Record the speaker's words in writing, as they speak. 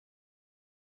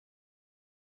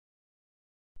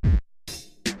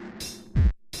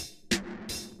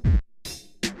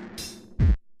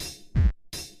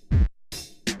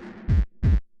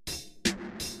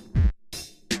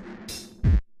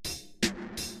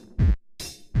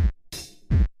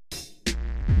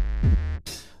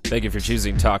Thank you for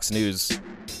choosing Tox News,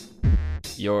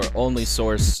 your only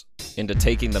source into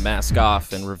taking the mask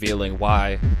off and revealing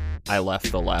why I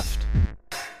left the left.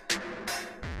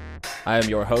 I am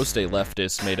your host, a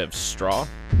leftist made of straw.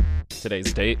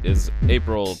 Today's date is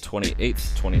April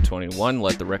 28th, 2021.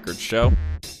 Let the record show.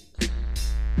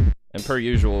 And per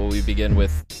usual, we begin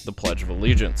with the Pledge of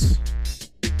Allegiance,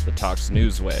 the Tox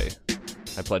News way.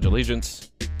 I pledge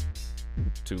allegiance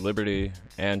to liberty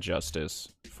and justice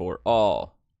for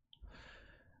all.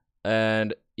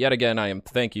 And yet again, I am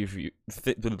thanking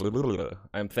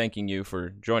you for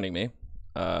joining me,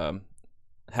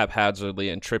 haphazardly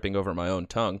and tripping over my own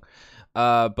tongue.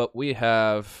 But we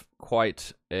have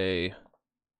quite a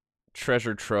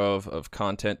treasure trove of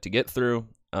content to get through.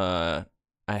 I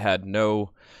had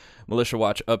no Militia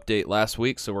Watch update last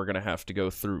week, so we're gonna have to go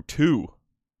through two.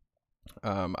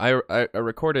 I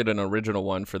recorded an original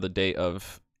one for the date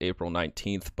of April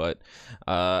 19th, but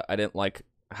I didn't like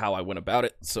how I went about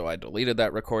it, so I deleted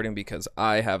that recording because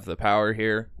I have the power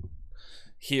here.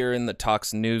 Here in the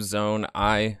Tox News Zone,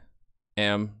 I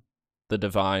am the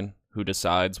divine who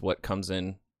decides what comes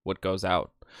in, what goes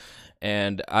out.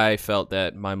 And I felt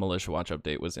that my Militia Watch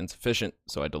update was insufficient,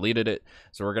 so I deleted it.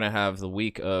 So we're going to have the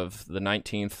week of the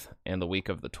 19th and the week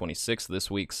of the 26th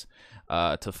this week's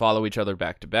to follow each other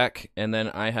back to back. And then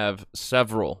I have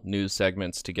several news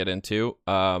segments to get into.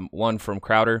 One from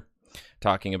Crowder,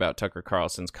 talking about Tucker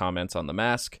Carlson's comments on the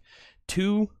mask.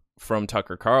 Two from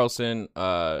Tucker Carlson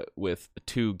with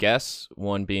two guests,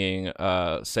 one being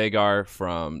Sagar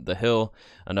from The Hill,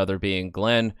 another being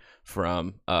Glenn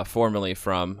from formerly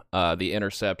from The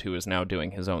Intercept, who is now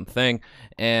doing his own thing.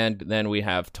 And then we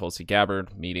have Tulsi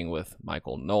Gabbard meeting with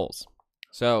Michael Knowles.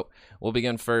 So we'll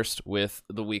begin first with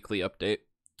the weekly update.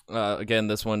 Again,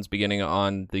 this one's beginning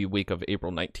on the week of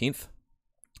April 19th.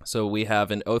 So we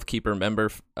have an Oath Keeper member,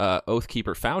 Oath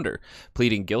Keeper founder,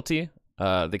 pleading guilty.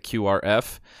 The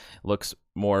QRF looks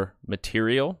more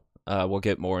material. We'll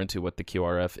get more into what the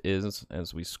QRF is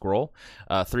as we scroll.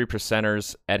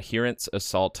 3%ers adherents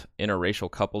assault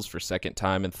interracial couples for second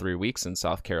time in 3 weeks in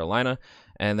South Carolina.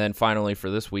 And then finally,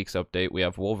 for this week's update, we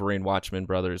have Wolverine Watchman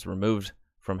brothers removed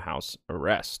from house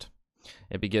arrest.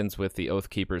 It begins with the Oath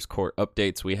Keepers court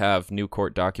updates. We have new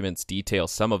court documents detail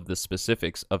some of the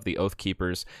specifics of the Oath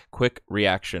Keepers Quick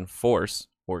Reaction Force,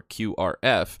 or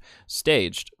QRF,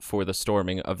 staged for the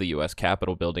storming of the U.S.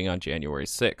 Capitol building on January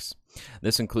 6.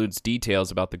 This includes details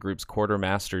about the group's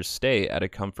quartermaster's stay at a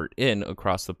Comfort Inn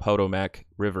across the Potomac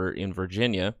River in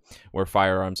Virginia, where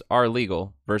firearms are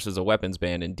legal, versus a weapons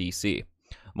ban in D.C.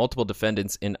 Multiple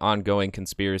defendants in ongoing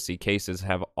conspiracy cases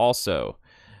have also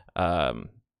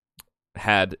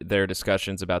had their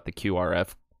discussions about the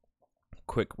QRF,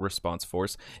 Quick Response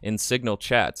Force, in Signal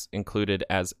chats included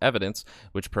as evidence,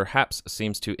 which perhaps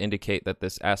seems to indicate that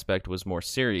this aspect was more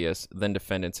serious than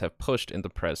defendants have pushed in the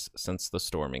press since the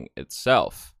storming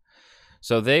itself.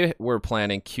 So they were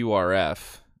planning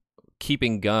QRF,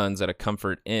 keeping guns at a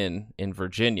Comfort Inn in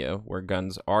Virginia, where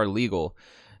guns are legal,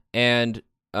 and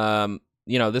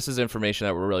this is information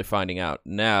that we're really finding out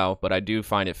now, but I do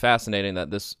find it fascinating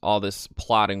that all this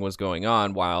plotting was going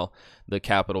on while the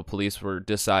Capitol Police were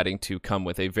deciding to come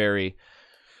with a very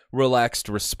relaxed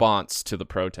response to the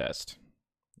protest,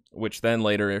 which then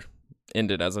later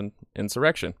ended as an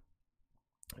insurrection.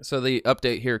 So the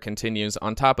update here continues.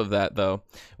 On top of that, though,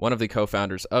 one of the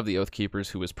co-founders of the Oath Keepers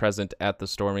who was present at the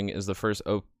storming is the first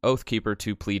Oath Keeper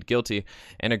to plead guilty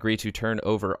and agree to turn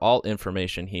over all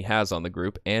information he has on the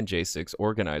group and J6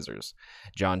 organizers.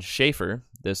 John Schaefer,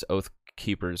 this Oath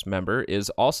Keepers member, is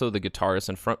also the guitarist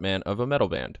and frontman of a metal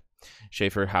band.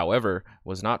 Schaefer, however,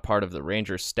 was not part of the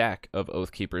Ranger stack of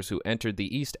Oath Keepers who entered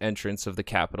the east entrance of the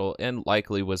Capitol and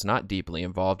likely was not deeply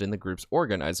involved in the group's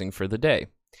organizing for the day.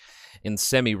 In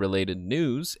semi-related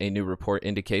news, a new report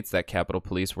indicates that Capitol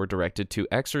Police were directed to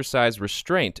exercise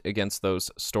restraint against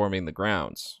those storming the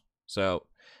grounds. So,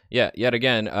 yet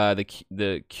again,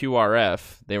 the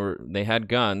QRF, they had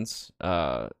guns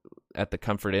at the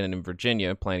Comfort Inn in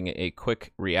Virginia, planning a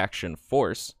quick reaction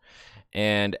force,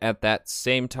 and at that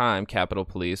same time, Capitol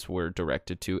Police were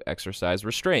directed to exercise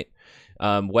restraint.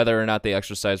 Whether or not they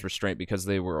exercised restraint because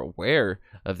they were aware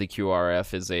of the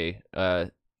QRF is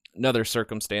another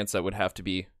circumstance that would have to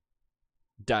be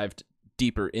dived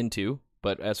deeper into,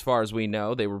 but as far as we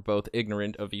know, they were both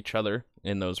ignorant of each other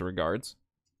in those regards.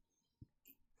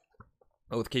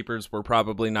 Oath Keepers were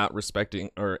probably not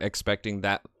respecting or expecting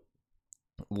that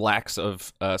lax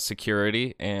of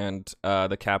security, and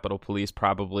the Capitol Police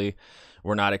probably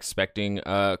were not expecting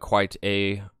quite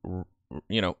a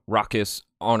raucous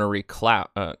ornery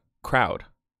crowd.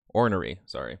 Ornery,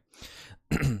 sorry.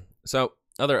 So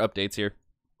other updates here.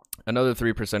 Another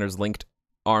 3%ers linked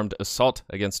armed assault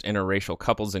against interracial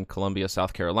couples in Columbia,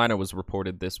 South Carolina was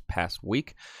reported this past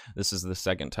week. This is the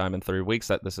second time in 3 weeks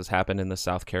that this has happened in the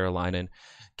South Carolinian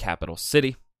capital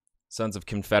city. Sons of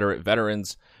Confederate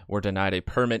veterans were denied a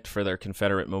permit for their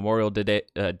Confederate Memorial Day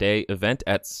event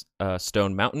at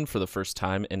Stone Mountain for the first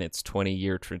time in its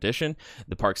 20-year tradition.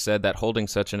 The park said that holding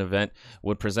such an event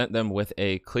would present them with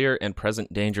a clear and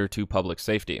present danger to public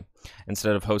safety.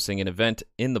 Instead of hosting an event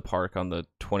in the park on the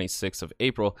 26th of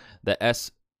April, the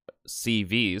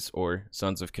SCVs, or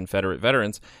Sons of Confederate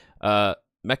Veterans,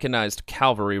 mechanized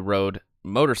cavalry rode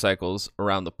motorcycles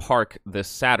around the park this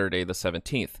Saturday, the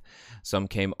 17th. Some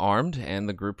came armed, and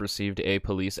the group received a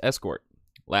police escort.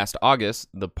 Last August,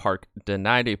 the park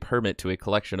denied a permit to a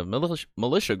collection of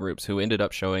militia groups who ended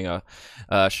up showing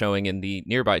in the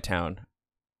nearby town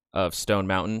of Stone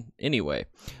Mountain anyway,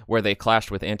 where they clashed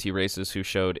with anti-racists who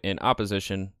showed in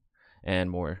opposition,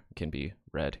 and more can be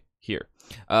read here.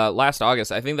 Last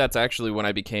August, I think that's actually when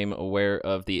I became aware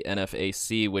of the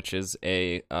NFAC, which is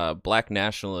a black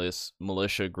nationalist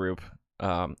militia group,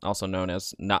 also known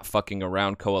as Not Fucking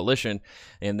Around Coalition,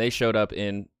 and they showed up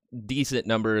in decent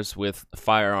numbers with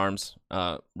firearms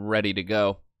ready to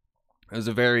go. It was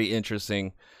a very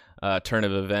interesting turn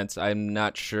of events. I'm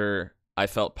not sure I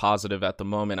felt positive at the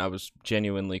moment. I was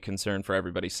genuinely concerned for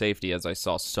everybody's safety as I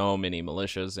saw so many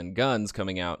militias and guns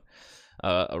coming out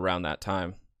around that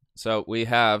time. So we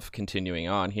have, continuing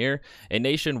on here, a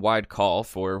nationwide call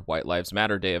for White Lives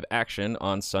Matter Day of Action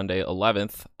on Sunday,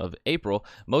 11th of April,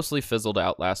 mostly fizzled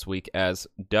out last week as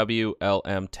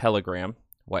WLM Telegram,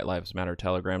 White Lives Matter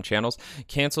Telegram channels,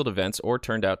 canceled events or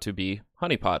turned out to be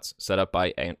honeypots set up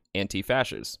by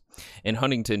anti-fascists. In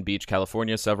Huntington Beach,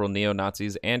 California, several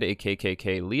neo-Nazis and a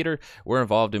KKK leader were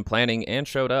involved in planning and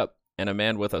showed up, and a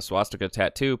man with a swastika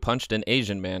tattoo punched an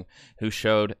Asian man who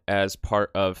showed as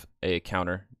part of a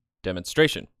counter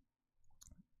demonstration.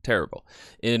 Terrible.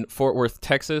 In Fort Worth,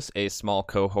 Texas, a small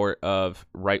cohort of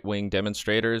right-wing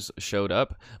demonstrators showed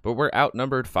up, but were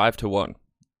outnumbered 5-1.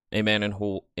 A man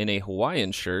in a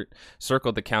Hawaiian shirt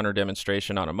circled the counter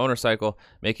demonstration on a motorcycle,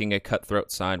 making a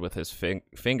cutthroat sign with his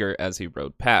finger as he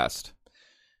rode past.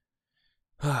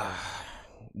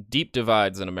 Deep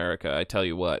divides in America, I tell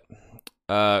you what.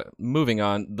 Moving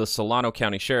on, the Solano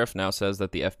County Sheriff now says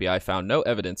that the FBI found no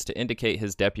evidence to indicate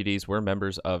his deputies were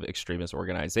members of extremist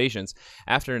organizations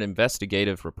after an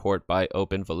investigative report by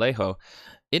Open Vallejo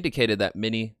indicated that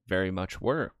many very much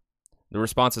were. The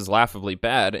response is laughably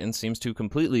bad and seems to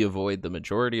completely avoid the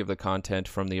majority of the content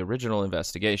from the original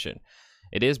investigation.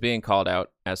 It is being called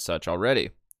out as such already.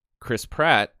 Chris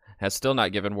Pratt has still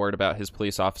not given word about his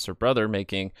police officer brother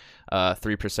making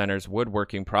 3%ers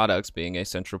woodworking products being a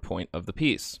central point of the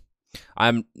piece.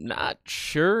 I'm not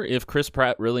sure if Chris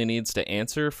Pratt really needs to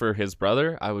answer for his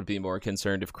brother. I would be more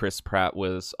concerned if Chris Pratt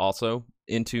was also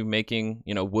into making,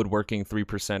 woodworking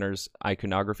 3%ers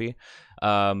iconography.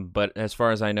 But as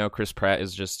far as I know, Chris Pratt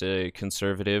is just a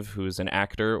conservative who's an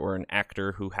actor, or an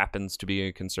actor who happens to be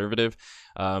a conservative.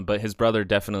 But his brother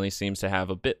definitely seems to have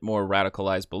a bit more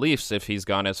radicalized beliefs if he's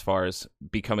gone as far as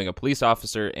becoming a police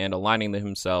officer and aligning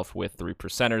himself with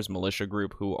 3%ers militia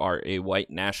group, who are a white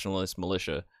nationalist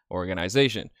militia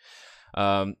organization.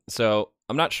 So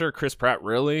I'm not sure Chris Pratt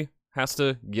really has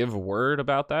to give word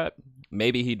about that.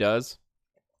 Maybe he does.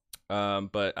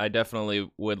 But I definitely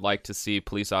would like to see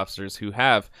police officers who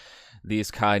have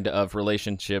these kind of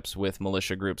relationships with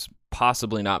militia groups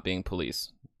possibly not being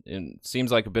police. It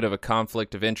seems like a bit of a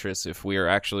conflict of interest if we are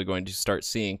actually going to start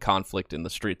seeing conflict in the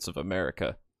streets of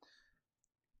America.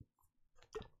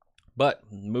 But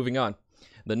moving on.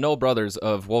 The Knoll brothers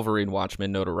of Wolverine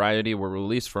Watchmen notoriety were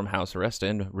released from house arrest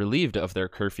and relieved of their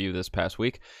curfew this past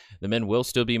week. The men will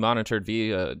still be monitored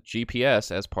via GPS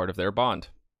as part of their bond.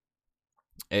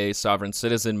 A sovereign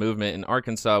citizen movement in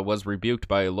Arkansas was rebuked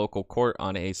by a local court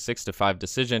on a 6-5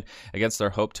 decision against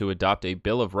their hope to adopt a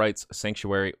Bill of Rights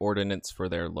sanctuary ordinance for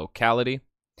their locality.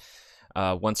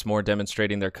 Once more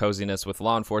demonstrating their coziness with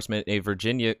law enforcement, a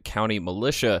Virginia county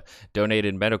militia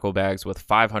donated medical bags with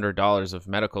 $500 of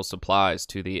medical supplies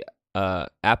to the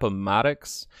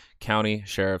Appomattox County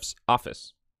Sheriff's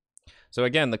Office. So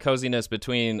again, the coziness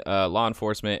between law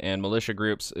enforcement and militia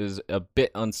groups is a bit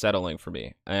unsettling for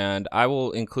me. And I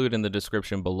will include in the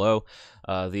description below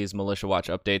these Militia Watch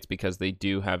updates because they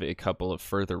do have a couple of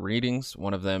further readings.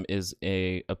 One of them is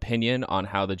an opinion on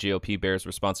how the GOP bears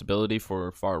responsibility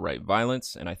for far-right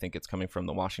violence, and I think it's coming from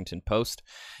the Washington Post.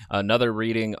 Another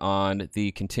reading on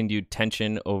the continued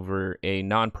tension over a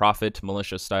nonprofit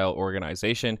militia-style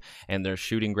organization and their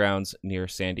shooting grounds near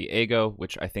San Diego,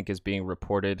 which I think is being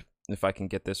reported, if I can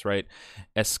get this right,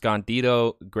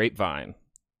 Escondido Grapevine.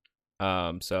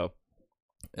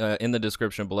 In the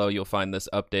description below, you'll find this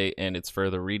update and its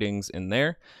further readings in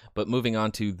there. But moving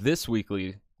on to this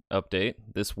week's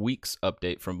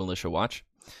update from Militia Watch.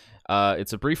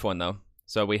 It's a brief one, though.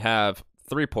 So we have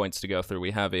 3 points to go through.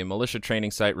 We have a militia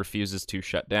training site refuses to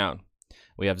shut down.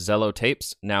 We have Zello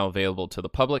tapes now available to the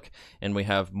public, and we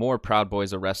have more Proud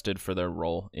Boys arrested for their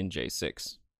role in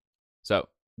J6. So,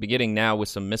 beginning now with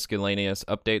some miscellaneous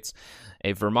updates,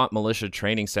 a Vermont Militia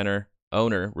Training Center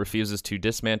owner refuses to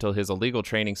dismantle his illegal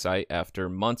training site after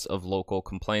months of local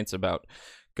complaints about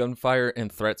gunfire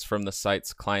and threats from the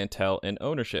site's clientele and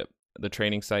ownership. The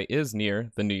training site is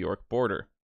near the New York border.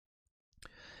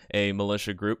 A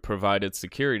militia group provided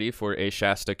security for a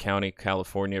Shasta County,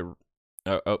 California.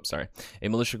 A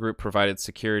militia group provided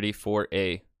security for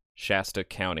a Shasta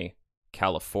County,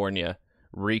 California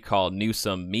recall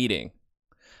Newsom meeting,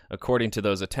 according to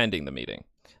those attending the meeting.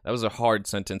 That was a hard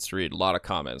sentence to read. A lot of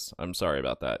commas. I'm sorry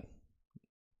about that.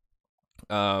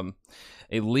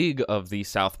 A League of the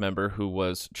South member who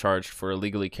was charged for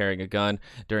illegally carrying a gun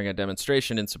during a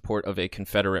demonstration in support of a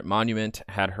Confederate monument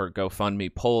had her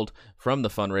GoFundMe pulled from the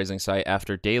fundraising site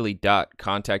after Daily Dot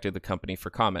contacted the company for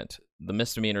comment. The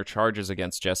misdemeanor charges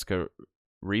against Jessica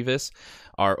Rivas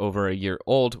are over a year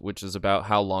old, which is about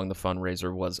how long the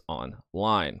fundraiser was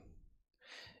online.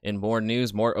 In more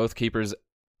news, more Oath Keepers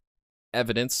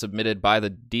evidence submitted by the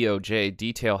DOJ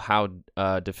detail how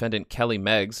defendant Kelly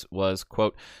Meggs was,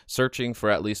 quote, searching for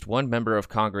at least one member of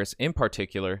Congress, in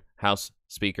particular House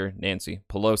Speaker Nancy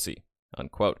Pelosi,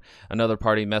 unquote. Another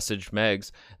party messaged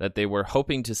Meggs that they were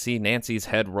hoping to see Nancy's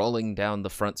head rolling down the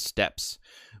front steps,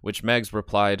 which Meggs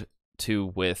replied to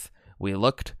with, we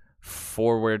looked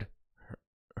forward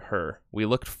her.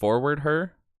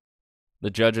 The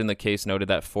judge in the case noted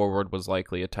that forward was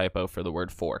likely a typo for the word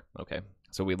for. Okay.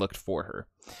 So we looked for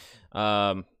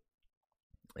her.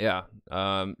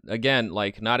 Again,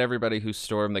 like, not everybody who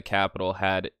stormed the Capitol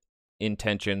had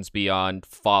intentions beyond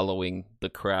following the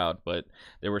crowd, but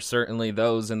there were certainly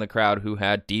those in the crowd who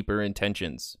had deeper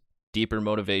intentions, deeper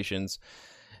motivations,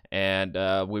 and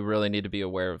we really need to be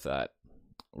aware of that.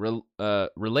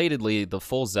 Relatedly, the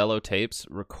full Zello tapes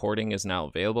recording is now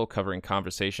available, covering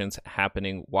conversations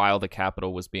happening while the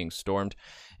Capitol was being stormed.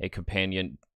 A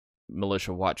companion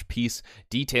Militia Watch piece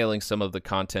detailing some of the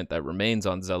content that remains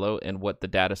on Zello and what the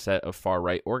dataset of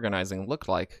far-right organizing looked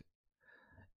like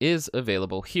is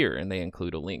available here, and they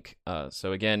include a link.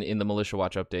 So again, in the Militia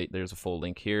Watch update, there's a full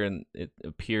link here, and it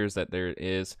appears that there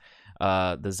is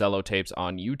the Zello tapes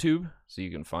on YouTube, so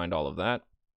you can find all of that.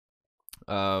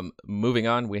 Moving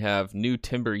on, we have new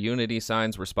Timber Unity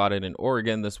signs were spotted in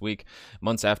Oregon this week,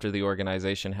 months after the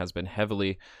organization has been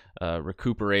heavily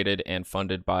recuperated and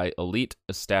funded by elite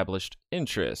established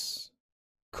interests.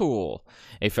 Cool.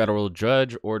 A federal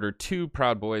judge ordered 2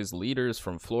 Proud Boys leaders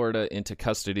from Florida into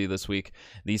custody this week.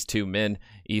 These 2 men,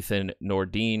 Ethan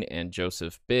Nordine and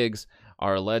Joseph Biggs,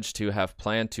 are alleged to have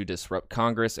planned to disrupt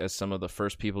Congress as some of the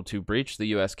first people to breach the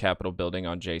U.S. Capitol building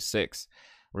on J6.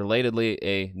 Relatedly,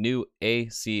 a new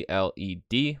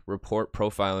ACLED report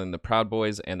profiling the Proud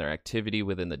Boys and their activity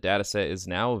within the dataset is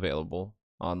now available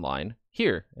online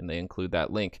here, and they include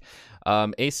that link.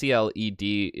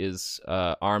 ACLED is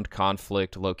Armed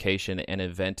Conflict Location and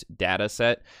Event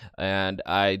Dataset, and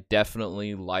I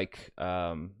definitely like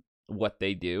what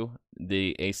they do.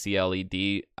 The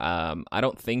ACLED, I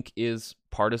don't think is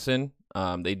partisan.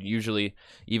 They usually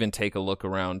even take a look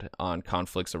around on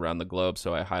conflicts around the globe,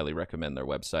 so I highly recommend their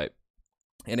website.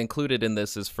 And included in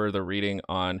this is further reading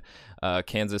on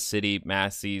Kansas City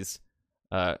Massey's,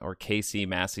 or Casey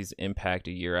Massey's impact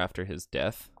a year after his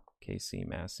death. Casey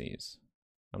Massey's.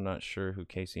 I'm not sure who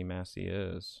Casey Massey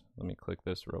is. Let me click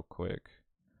this real quick.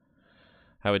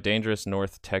 How a dangerous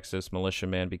North Texas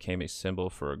militiaman became a symbol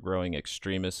for a growing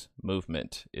extremist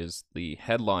movement is the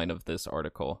headline of this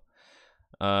article.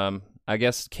 I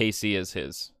guess Casey is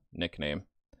his nickname.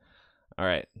 All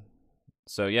right.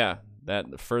 So yeah,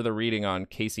 that further reading on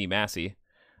Casey Massey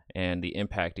and the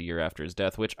impact a year after his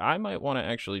death, which I might want to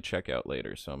actually check out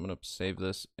later. So I'm going to save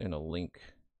this in a link,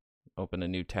 open a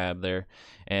new tab there.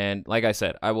 And like I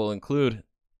said, I will include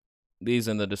these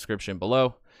in the description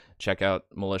below. Check out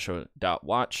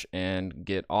militia.watch and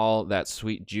get all that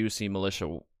sweet, juicy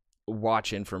Militia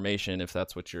Watch information if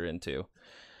that's what you're into.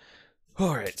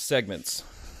 All right, segments.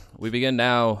 We begin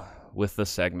now with the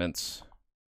segments.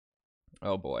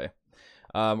 Oh boy.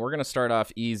 We're going to start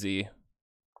off easy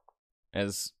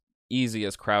as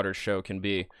Crowder's show can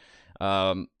be.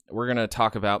 We're going to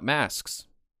talk about masks.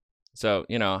 So,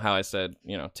 you know, how I said,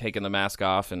 you know, taking the mask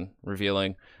off and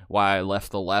revealing why I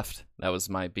left the left. That was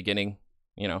my beginning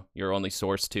your only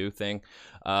source to thing.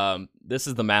 This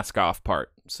is the mask off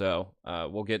part. So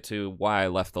we'll get to why I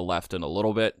left the left in a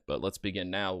little bit, but let's begin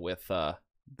now with the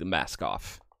mask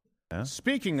off. Yeah.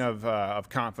 Speaking of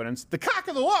confidence, the cock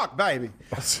of the walk, baby.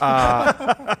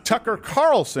 Tucker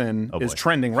Carlson is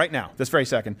trending right now, this very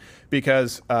second,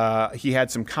 because he had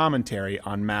some commentary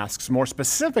on masks, more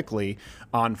specifically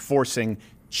on forcing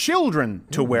children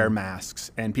to wear masks,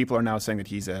 and people are now saying that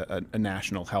he's a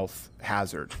national health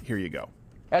hazard. Here you go.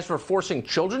 As for forcing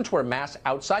children to wear masks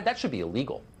outside, that should be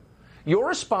illegal. Your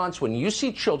response when you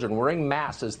see children wearing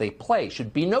masks as they play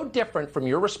should be no different from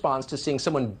your response to seeing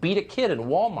someone beat a kid in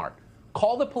Walmart.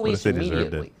 Call the police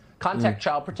immediately. Contact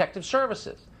Child Protective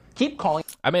Services. Keep calling.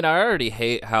 I mean, I already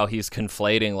hate how he's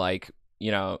conflating, like,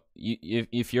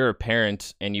 if you're a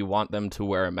parent and you want them to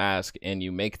wear a mask and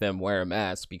you make them wear a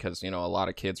mask because, a lot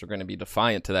of kids are going to be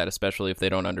defiant to that, especially if they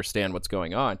don't understand what's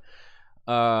going on,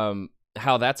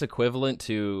 how that's equivalent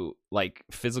to, like,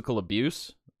 physical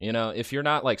abuse. If you're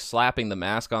not, like, slapping the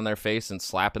mask on their face and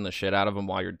slapping the shit out of them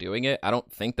while you're doing it, I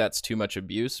don't think that's too much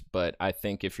abuse. But I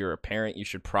think if you're a parent, you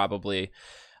should probably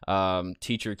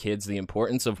teach your kids the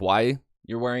importance of why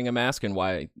you're wearing a mask and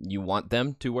why you want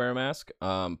them to wear a mask.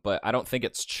 But I don't think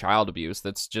it's child abuse.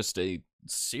 That's just a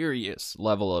serious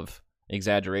level of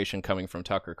exaggeration coming from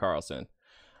Tucker Carlson.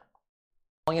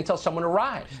 Until someone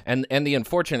arrives. And the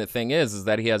unfortunate thing is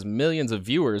that he has millions of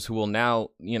viewers who will now,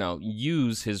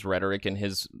 use his rhetoric and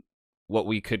his, what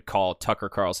we could call Tucker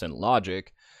Carlson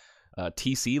logic,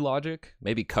 TC logic,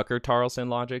 maybe Cucker Carlson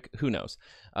logic, who knows.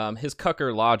 His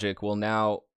Cucker logic will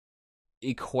now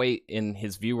equate in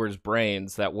his viewers'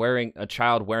 brains that a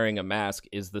child wearing a mask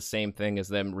is the same thing as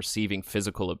them receiving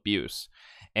physical abuse.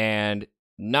 And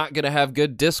not going to have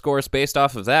good discourse based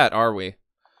off of that, are we?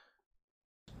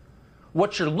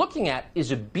 What you're looking at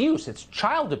is abuse. It's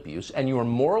child abuse, and you are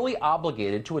morally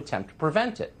obligated to attempt to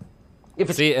prevent it.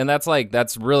 See, and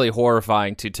that's really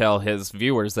horrifying to tell his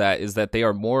viewers that they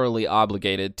are morally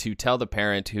obligated to tell the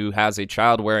parent who has a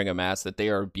child wearing a mask that they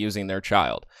are abusing their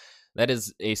child. That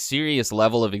is a serious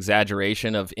level of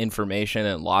exaggeration of information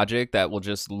and logic that will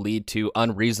just lead to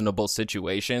unreasonable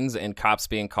situations and cops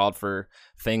being called for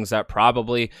things that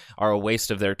probably are a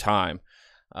waste of their time.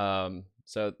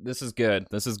 So this is good.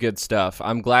 This is good stuff.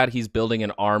 I'm glad he's building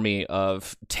an army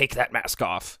of take that mask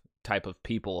off type of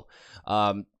people,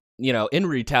 in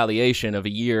retaliation of a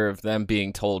year of them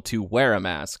being told to wear a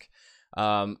mask.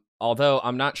 Although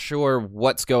I'm not sure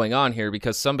what's going on here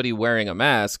because somebody wearing a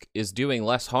mask is doing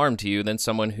less harm to you than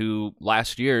someone who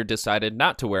last year decided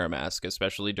not to wear a mask,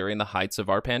 especially during the heights of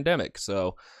our pandemic.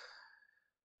 So,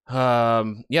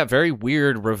 very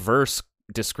weird reverse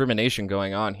discrimination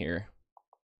going on here.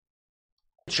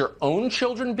 It's your own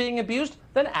children being abused,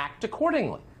 then act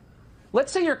accordingly.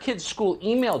 Let's say your kid's school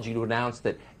emailed you to announce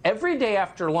that every day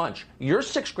after lunch, your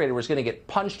sixth grader was going to get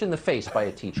punched in the face by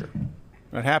a teacher.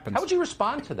 That happens. How would you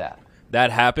respond to that?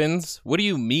 That happens? What do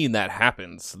you mean that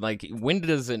happens? Like, when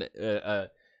does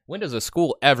a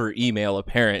school ever email a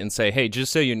parent and say, hey,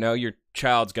 just so you know, your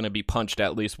child's going to be punched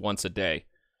at least once a day?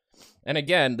 And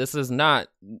again, this is not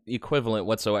equivalent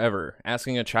whatsoever.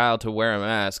 Asking a child to wear a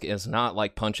mask is not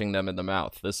like punching them in the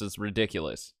mouth. This is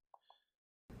ridiculous.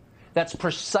 That's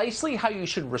precisely how you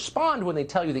should respond when they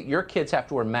tell you that your kids have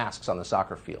to wear masks on the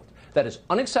soccer field. That is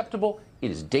unacceptable, it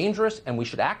is dangerous, and we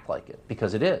should act like it,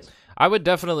 because it is. I would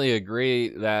definitely agree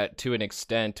that to an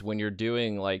extent, when you're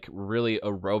doing like really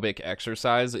aerobic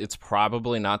exercise, it's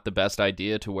probably not the best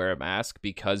idea to wear a mask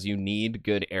because you need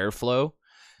good airflow.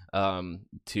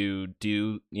 To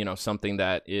do, something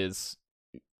that is,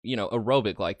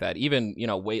 aerobic like that. Even,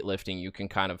 weightlifting, you can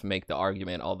kind of make the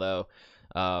argument, although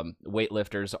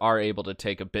weightlifters are able to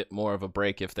take a bit more of a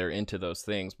break if they're into those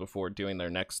things before doing their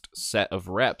next set of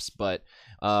reps. But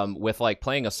with like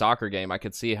playing a soccer game, I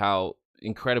could see how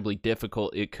incredibly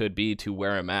difficult it could be to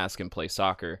wear a mask and play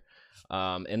soccer.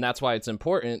 And that's why it's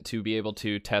important to be able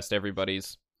to test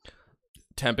everybody's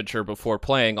temperature before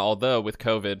playing, although with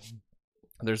COVID,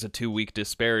 there's a 2-week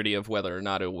disparity of whether or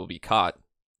not it will be caught.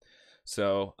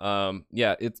 So,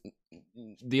 it's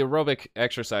the aerobic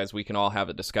exercise we can all have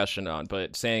a discussion on,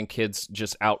 but saying kids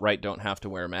just outright don't have to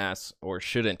wear masks or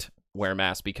shouldn't wear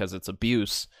masks because it's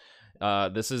abuse,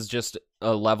 this is just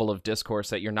a level of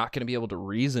discourse that you're not going to be able to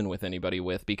reason with anybody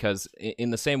with, because in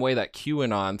the same way that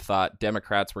QAnon thought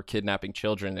Democrats were kidnapping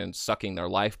children and sucking their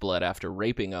lifeblood after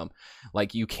raping them,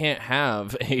 like, you can't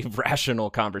have a rational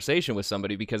conversation with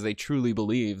somebody because they truly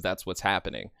believe that's what's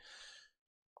happening.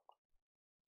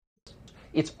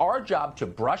 It's our job to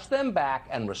brush them back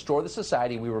and restore the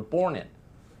society we were born in.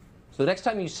 So the next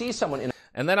time you see someone in...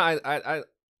 And then I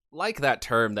like that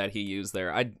term that he used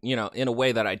there. In a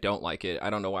way that I don't like it. I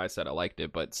don't know why I said I liked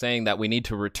it, but saying that we need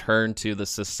to return to the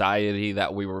society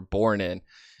that we were born in.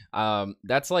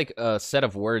 That's like a set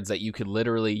of words that you could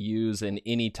literally use in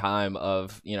any time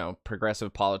of,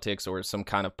 progressive politics or some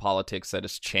kind of politics that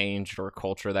has changed or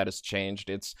culture that has changed.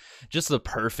 It's just the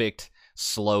perfect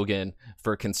slogan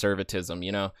for conservatism,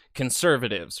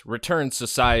 conservatives return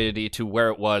society to where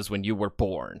it was when you were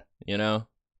born, In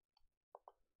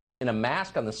a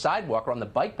mask on the sidewalk or on the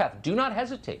bike path, do not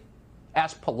hesitate.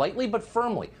 Ask politely but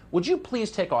firmly, would you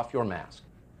please take off your mask?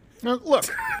 Look.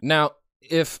 Now,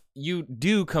 if you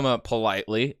do come up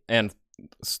politely and,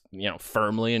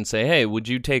 firmly and say, hey, would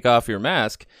you take off your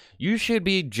mask? You should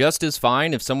be just as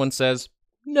fine if someone says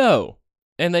no.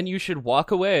 And then you should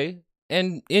walk away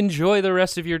and enjoy the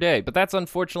rest of your day. But that's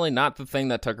unfortunately not the thing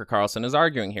that Tucker Carlson is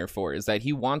arguing here for, is that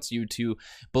he wants you to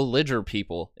belliger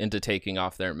people into taking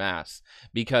off their masks.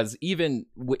 Because even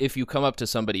if you come up to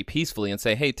somebody peacefully and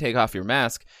say, hey, take off your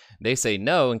mask, they say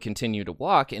no and continue to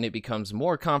walk, and it becomes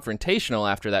more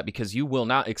confrontational after that because you will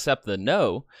not accept the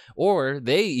no, or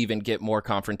they even get more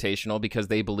confrontational because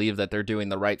they believe that they're doing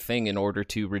the right thing in order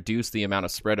to reduce the amount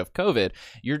of spread of COVID.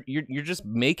 You're just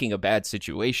making a bad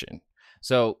situation.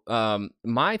 So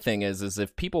my thing is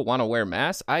if people want to wear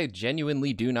masks, I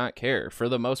genuinely do not care. For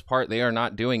the most part, they are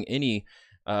not doing any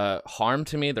harm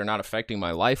to me. They're not affecting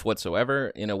my life whatsoever.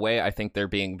 In a way, I think they're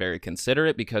being very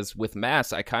considerate, because with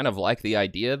masks, I kind of like the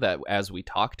idea that as we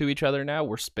talk to each other now,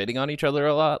 we're spitting on each other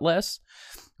a lot less.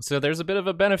 So there's a bit of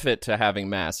a benefit to having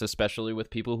masks, especially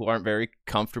with people who aren't very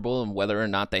comfortable in whether or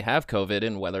not they have COVID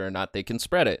and whether or not they can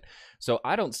spread it. So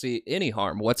I don't see any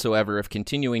harm whatsoever of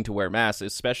continuing to wear masks,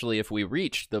 especially if we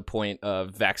reach the point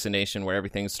of vaccination where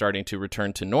everything's starting to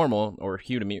return to normal, or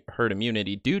herd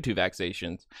immunity due to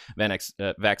vaccinations,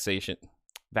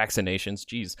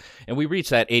 geez. And we reach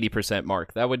that 80%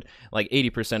 mark. That would,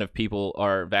 80% of people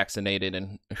are vaccinated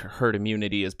and herd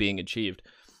immunity is being achieved.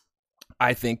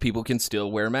 I think people can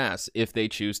still wear masks if they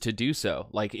choose to do so.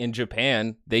 Like in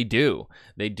Japan, they do.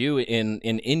 They do in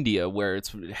India, where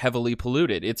it's heavily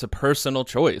polluted. It's a personal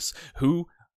choice. Who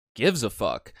gives a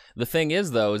fuck? The thing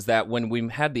is, though, is that when we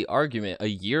had the argument a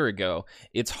year ago,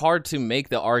 it's hard to make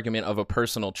the argument of a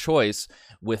personal choice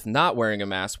with not wearing a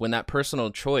mask when that personal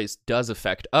choice does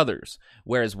affect others,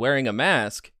 whereas wearing a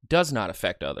mask does not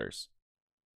affect others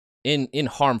in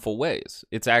harmful ways.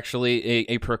 It's actually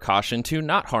a precaution to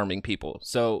not harming people.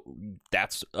 So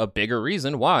that's a bigger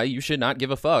reason why you should not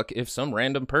give a fuck if some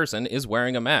random person is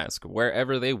wearing a mask,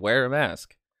 wherever they wear a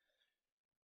mask.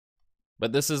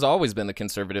 But this has always been the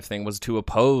conservative thing, was to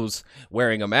oppose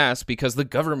wearing a mask because the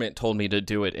government told me to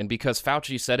do it, and because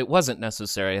Fauci said it wasn't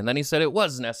necessary, and then he said it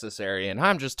was necessary, and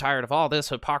I'm just tired of all this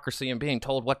hypocrisy and being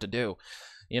told what to do.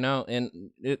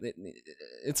 And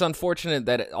it's unfortunate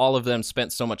that all of them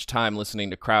spent so much time listening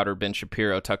to Crowder, Ben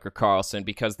Shapiro, Tucker Carlson,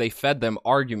 because they fed them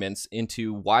arguments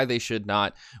into why they should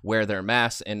not wear their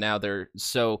masks, and now they're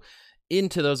so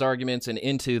into those arguments and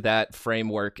into that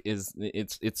framework it's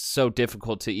so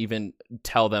difficult to even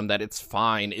tell them that it's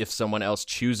fine if someone else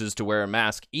chooses to wear a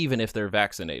mask, even if they're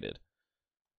vaccinated.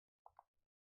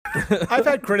 I've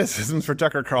had criticisms for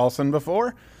Tucker Carlson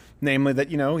before. Namely that,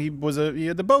 he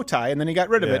had the bow tie and then he got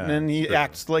rid of it, and then he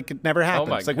acts like it never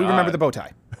happened. It's like, we remember the bow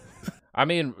tie. I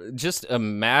mean, just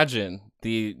imagine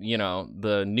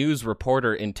the news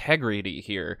reporter integrity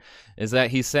here is that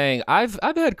he's saying, I've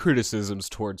had criticisms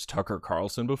towards Tucker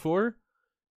Carlson before.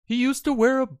 He used to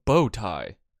wear a bow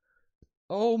tie.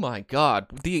 Oh my God,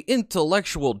 the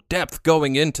intellectual depth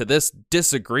going into this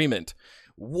disagreement.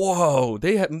 Whoa,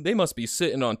 they must be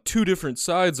sitting on two different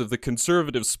sides of the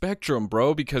conservative spectrum,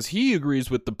 bro, because he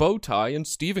agrees with the bow tie and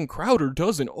Steven Crowder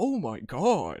doesn't. Oh my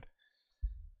God.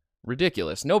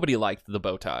 Ridiculous. Nobody liked the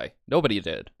bow tie. Nobody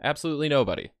did. Absolutely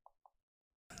nobody.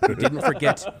 He didn't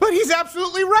forget. But he's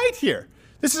absolutely right here.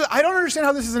 I don't understand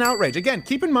how this is an outrage. Again,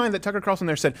 keep in mind that Tucker Carlson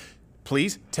there said,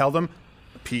 please tell them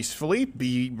peacefully,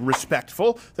 be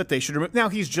respectful, that they should remove. Now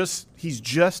he's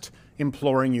just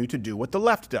imploring you to do what the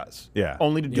left does. Yeah.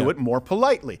 Only to do it more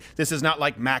politely. This is not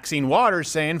like Maxine Waters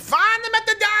saying, find them at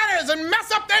the diners and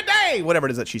mess up their day. Whatever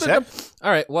it is that she said. All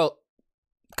right. Well,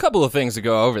 a couple of things to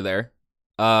go over there.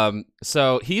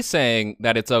 So he's saying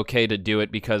that it's okay to do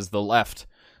it because the left,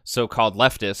 so-called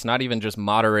leftists, not even just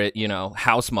moderate,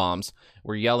 house moms,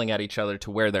 were yelling at each other to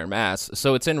wear their masks.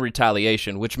 So it's in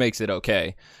retaliation, which makes it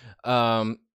okay.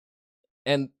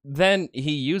 And then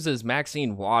he uses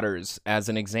Maxine Waters as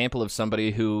an example of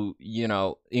somebody who,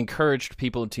 encouraged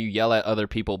people to yell at other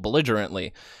people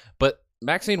belligerently. But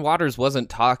Maxine Waters wasn't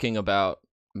talking about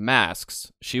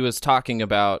masks. She was talking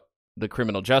about the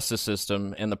criminal justice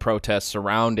system and the protests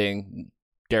surrounding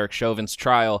Derek Chauvin's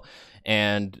trial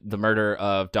and the murder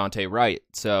of Daunte Wright.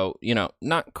 So,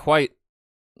 not quite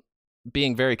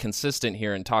being very consistent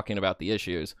here and talking about the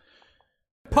issues.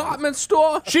 Department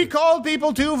store. She called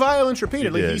people to violence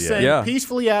repeatedly. Did, He's yeah. saying Yeah.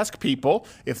 peacefully ask people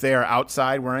if they are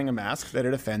outside wearing a mask that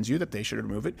it offends you, that they should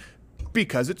remove it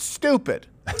because it's stupid.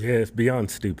 Yeah, it's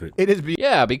beyond stupid. It is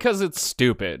Yeah, because it's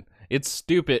stupid. It's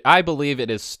stupid. I believe it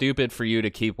is stupid for you to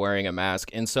keep wearing a mask,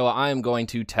 and so I am going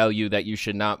to tell you that you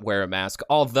should not wear a mask,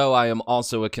 although I am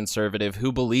also a conservative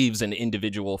who believes in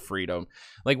individual freedom.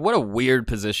 Like, what a weird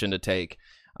position to take.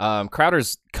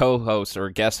 Crowder's co-hosts or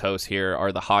guest hosts here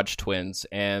are the Hodge twins,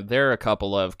 and they're a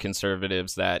couple of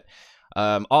conservatives that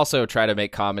also try to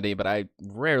make comedy, but I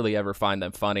rarely ever find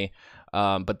them funny.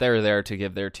 But they're there to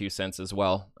give their 2 cents as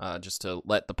well, just to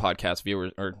let the podcast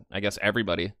viewers, or I guess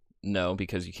everybody, know,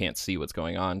 because you can't see what's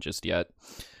going on just yet.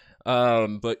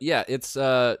 But yeah, it's,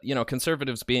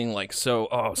 conservatives being like,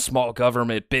 small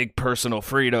government, big personal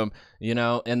freedom,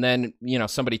 and then,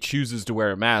 somebody chooses to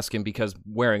wear a mask, and because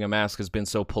wearing a mask has been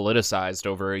so politicized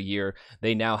over a year,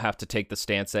 they now have to take the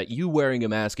stance that you wearing a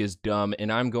mask is dumb,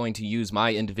 and I'm going to use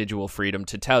my individual freedom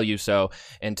to tell you so,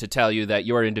 and to tell you that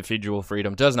your individual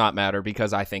freedom does not matter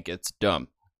because I think it's dumb.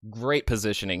 Great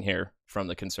positioning here from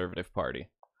the Conservative Party.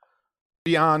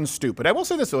 beyond stupid. I will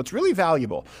say this, though. It's really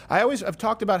valuable. I've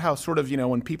talked about how sort of,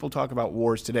 when people talk about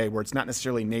wars today, where it's not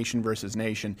necessarily nation versus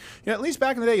nation, at least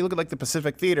back in the day, you look at like the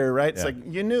Pacific Theater, right? It's like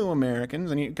you knew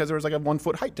Americans, and because there was like a 1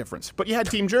 foot height difference. But you had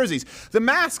team jerseys. The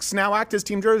masks now act as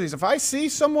team jerseys. If I see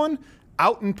someone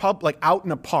out in out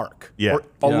in a park or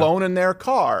alone in their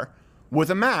car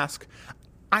with a mask,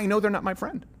 I know they're not my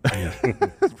friend.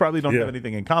 Probably don't have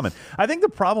anything in common. I think the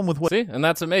problem with what See, and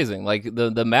that's amazing. Like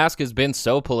the mask has been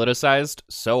so politicized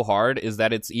so hard is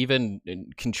that it's even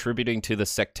contributing to the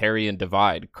sectarian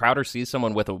divide. Crowder sees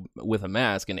someone with a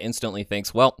mask and instantly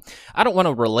thinks, well, I don't want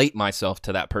to relate myself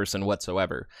to that person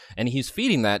whatsoever. And he's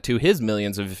feeding that to his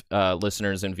millions of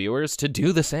listeners and viewers to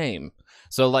do the same.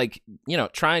 So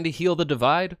trying to heal the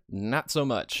divide, not so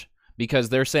much. Because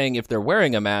they're saying if they're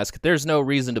wearing a mask, there's no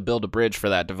reason to build a bridge for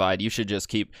that divide. You should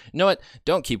just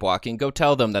don't keep walking. Go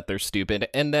tell them that they're stupid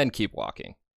and then keep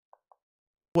walking.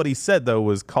 What he said, though,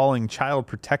 was calling Child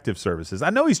Protective Services.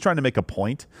 I know he's trying to make a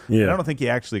point. Yeah. I don't think he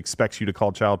actually expects you to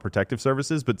call Child Protective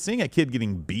Services, but seeing a kid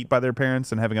getting beat by their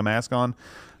parents and having a mask on,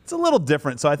 it's a little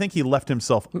different. So I think he left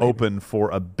himself open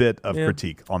for a bit of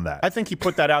critique on that. I think he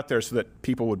put that out there so that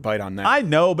people would bite on that. I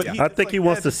know, but I think he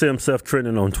wants to see himself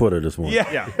trending on Twitter this morning.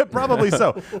 Yeah, probably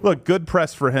so. Look, good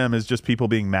press for him is just people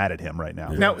being mad at him right now.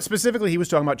 Now, specifically, he was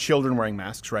talking about children wearing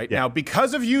masks, right? Now,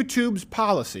 because of YouTube's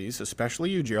policies,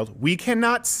 especially you, Gerald, we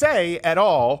cannot say at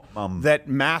all that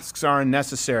masks are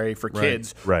unnecessary for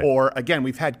kids. Right. Or, again,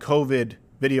 we've had COVID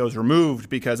videos removed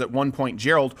because at one point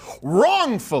Gerald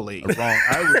wrongfully said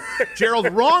that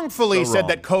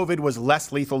COVID was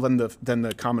less lethal than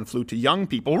the common flu to young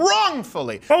people.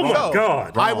 Wrongfully. Oh my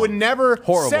God. I would never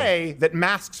say that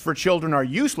masks for children are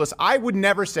useless. I would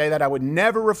never say that. I would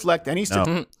never reflect any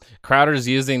Crowder's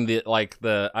using the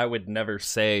I would never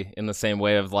say in the same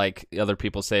way of like other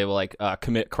people say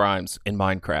commit crimes in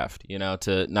Minecraft,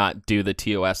 to not do the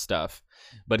TOS stuff.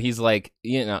 But he's like,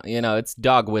 it's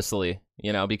dog whistly,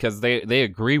 because they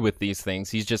agree with these things.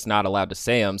 He's just not allowed to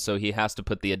say them. So he has to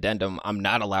put the addendum, I'm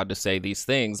not allowed to say these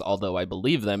things, although I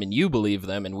believe them and you believe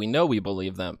them and we know we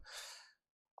believe them.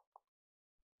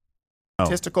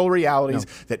 Statistical realities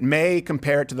that may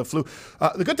compare it to the flu.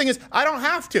 The good thing is I don't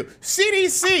have to.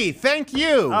 CDC, thank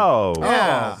you.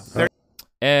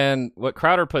 And what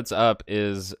Crowder puts up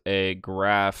is a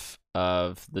graph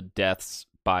of the deaths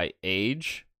by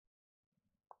age.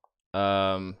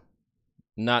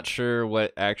 Not sure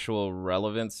what actual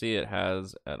relevancy it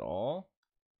has at all.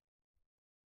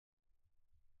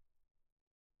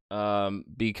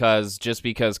 Because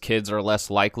kids are less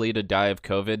likely to die of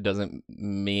COVID doesn't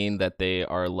mean that they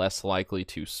are less likely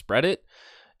to spread it.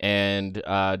 And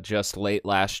just late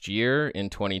last year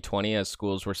in 2020, as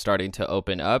schools were starting to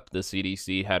open up, the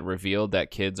CDC had revealed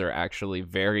that kids are actually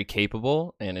very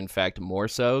capable, and in fact more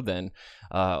so than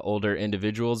older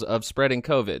individuals, of spreading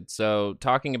COVID. So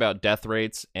talking about death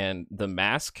rates and the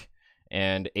mask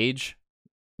and age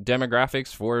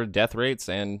demographics for death rates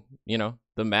and,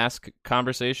 the mask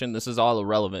conversation, this is all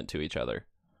irrelevant to each other.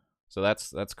 So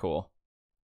that's cool.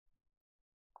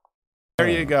 There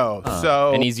you go.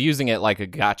 And he's using it like a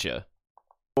gotcha.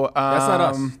 That's not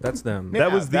us. That's them.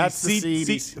 That was the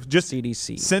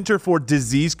CDC. Center for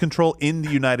Disease Control in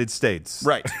the United States.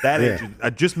 Right. That is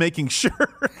just making sure.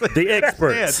 The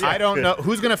experts. I don't know.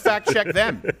 Who's going to fact check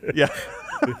them? Yeah.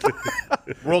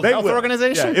 World Health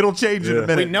Organization? Yeah, it'll change in a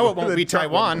minute. We know it won't be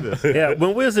Taiwan. Yeah,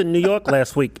 when we was in New York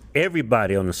last week,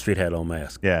 everybody on the street had on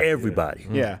masks. Yeah. Everybody.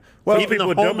 Yeah. Well, Even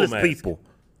the homeless people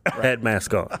had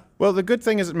masks on. Well, the good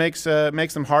thing is it makes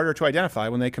them harder to identify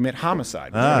when they commit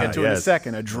homicide. We'll get to it in a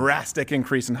second. A drastic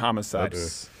increase in homicide.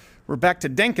 We're back to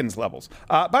Denkins levels.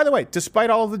 By the way, despite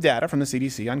all of the data from the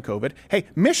CDC on COVID, hey,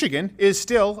 Michigan is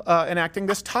still enacting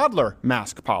this toddler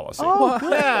mask policy. Oh,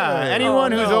 yeah.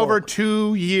 Anyone who's over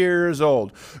 2 years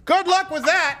old. Good luck with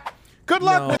that. Good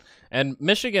luck with And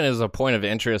Michigan is a point of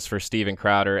interest for Steven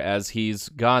Crowder, as he's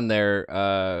gone there,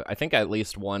 I think at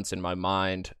least once in my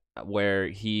mind, where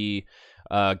he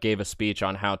gave a speech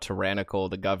on how tyrannical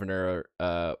the governor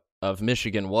of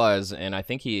Michigan was, and I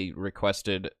think he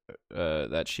requested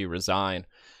that she resign.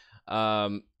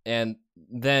 And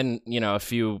then, a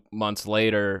few months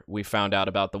later, we found out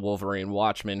about the Wolverine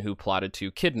Watchmen who plotted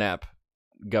to kidnap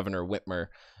Governor Whitmer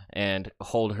and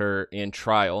hold her in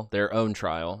trial, their own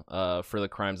trial, for the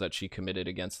crimes that she committed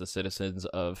against the citizens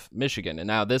of Michigan. And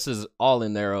now this is all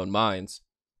in their own minds.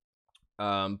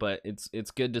 But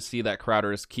it's good to see that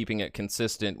Crowder is keeping it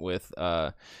consistent with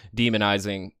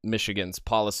demonizing Michigan's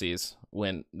policies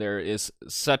when there is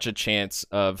such a chance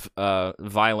of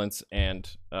violence and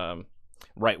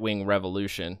right-wing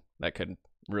revolution that could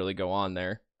really go on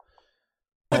there.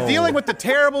 dealing with the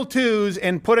terrible twos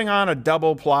and putting on a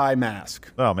double-ply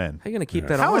mask. Oh, man. How are you going to keep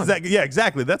that How on? is that? Yeah,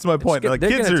 exactly. That's my point. They're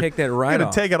Kids gonna are take that right gonna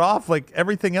off. take it off like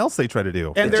everything else they try to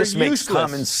do. And It they're just makes useless.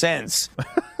 common sense.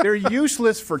 They're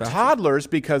useless for toddlers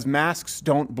because masks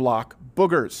don't block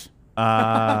boogers.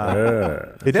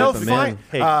 They'll Keep 'em find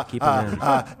in. Keep 'em in.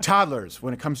 toddlers.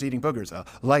 When it comes to eating boogers,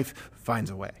 life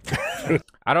finds a way.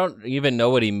 I don't even know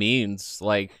what he means.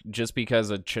 Like, just because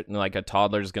a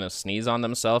toddler's gonna sneeze on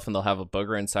themselves and they'll have a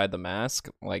booger inside the mask,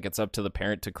 like it's up to the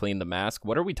parent to clean the mask.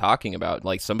 What are we talking about?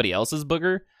 Like somebody else's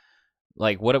booger?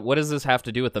 Like what does this have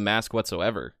to do with the mask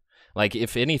whatsoever? Like,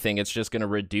 if anything, it's just gonna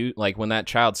reduce. Like when that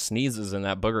child sneezes and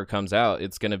that booger comes out,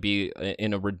 it's gonna be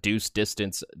in a reduced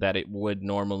distance that it would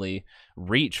normally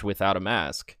reach without a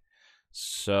mask.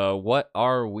 So what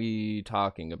are we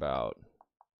talking about?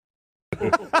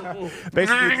 Basically,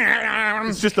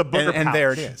 it's just a booger And pouch.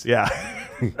 there it is. Yeah.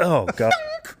 Oh, God.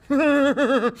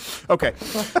 Okay.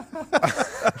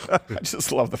 I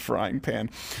just love the frying pan.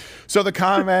 So the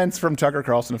comments from Tucker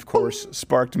Carlson, of course,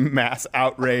 sparked mass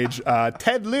outrage.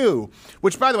 Ted Lieu,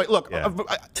 which, by the way, look, Yeah.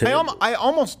 I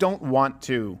almost don't want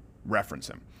to reference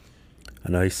him. I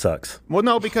know he sucks. Well,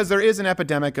 no, because there is an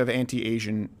epidemic of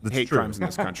anti-Asian hate true. crimes in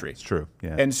this country. It's true.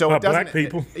 Yeah. And so it doesn't. Black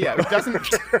people? It doesn't.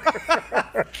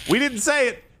 we didn't say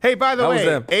it. Hey, by the That was way,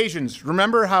 them. Asians,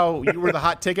 remember how you were the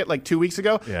hot ticket like 2 weeks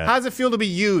ago? Yeah. How does it feel to be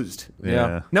used?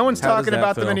 Yeah. No one's How does talking that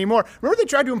about them feel? anymore. Remember they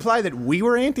tried to imply that we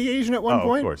were anti-Asian at one Oh,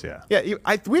 point? of course, yeah. Yeah,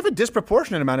 we have a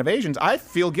disproportionate amount of Asians. I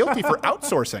feel guilty for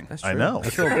outsourcing. That's I true. know. I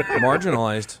feel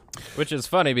marginalized. Which is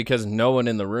funny because no one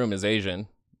in the room is Asian.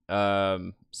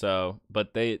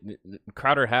 But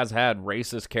Crowder has had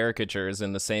racist caricatures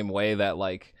in the same way that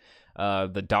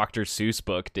the Dr. Seuss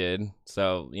book did.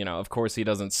 So, of course he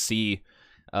doesn't see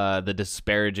the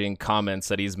disparaging comments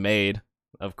that he's made.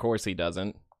 Of course he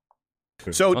doesn't.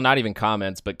 So Well, not even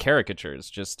comments, but caricatures.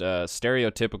 Just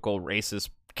stereotypical racist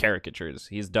caricatures.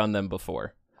 He's done them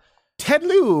before. Ted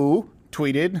Lieu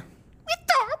tweeted,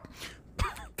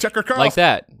 Tucker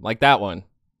Carlson Like that one.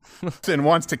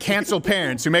 wants to cancel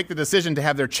parents who make the decision to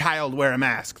have their child wear a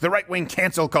mask. The right-wing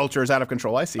cancel culture is out of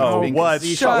control. I see. It's Oh, being what?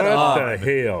 facetious. Shut up. What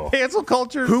the hell? Cancel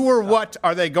culture. Who or what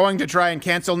are they going to try and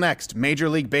cancel next? Major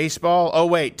League Baseball? Oh,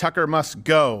 wait, Tucker must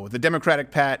go. The Democratic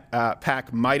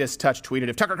PAC Midas Touch tweeted,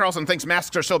 if Tucker Carlson thinks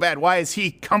masks are so bad, why is he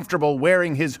comfortable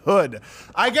wearing his hood?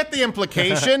 I get the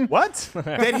implication What?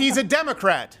 that he's a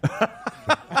Democrat.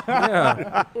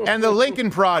 Yeah. And the Lincoln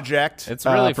Project. It's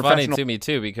really funny professional- to me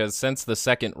too, because since the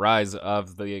second rise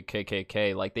of the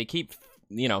KKK, they keep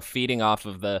feeding off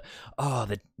of the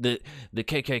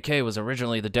KKK was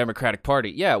originally the Democratic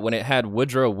Party. Yeah, when it had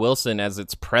Woodrow Wilson as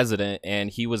its president, and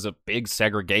he was a big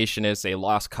segregationist, a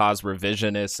lost cause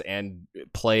revisionist, and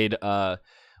played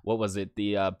what was it?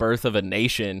 The Birth of a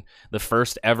Nation, the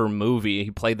first ever movie. He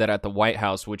played that at the White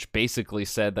House, which basically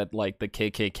said that the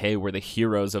KKK were the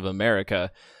heroes of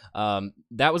America.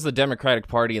 That was the Democratic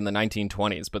Party in the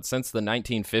 1920s, but since the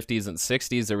 1950s and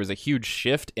 60s, there was a huge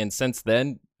shift, and since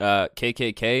then,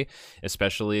 KKK,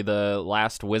 especially the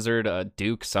last wizard,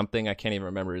 Duke something, I can't even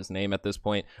remember his name at this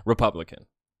point, Republican.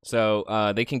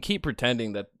 So they can keep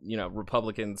pretending that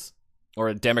Republicans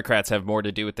or Democrats have more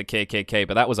to do with the KKK,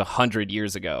 but that was 100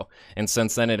 years ago, and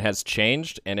since then it has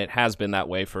changed, and it has been that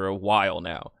way for a while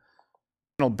now.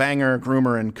 banger,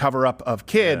 groomer, and cover-up of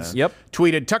kids, Yep.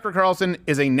 tweeted, Tucker Carlson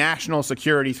is a national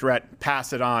security threat.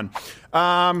 Pass it on.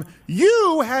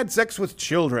 You had sex with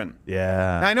children.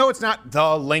 Yeah. I know it's not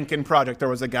the Lincoln Project. There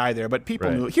was a guy there, but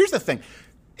people knew. Here's the thing.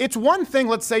 It's one thing,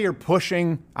 let's say you're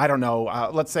pushing, I don't know,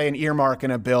 let's say an earmark in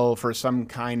a bill for some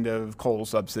kind of coal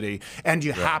subsidy, and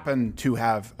you happen to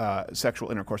have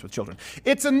sexual intercourse with children.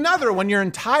 It's another when your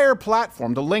entire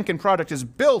platform, the Lincoln Project, is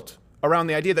built around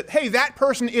the idea that, hey, that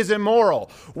person is immoral.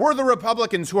 We're the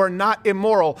Republicans who are not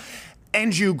immoral.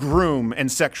 And you groom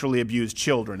and sexually abuse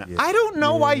children. Yeah. I don't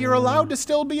know why you're allowed to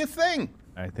still be a thing.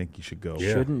 I think you should go.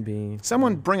 Shouldn't be.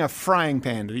 Someone bring a frying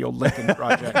pan to the old Lincoln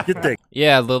Project. You think?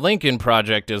 Yeah, the Lincoln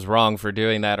Project is wrong for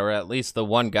doing that, or at least the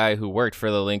one guy who worked for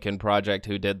the Lincoln Project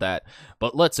who did that.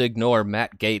 But let's ignore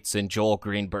Matt Gaetz and Joel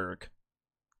Greenberg.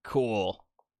 Cool.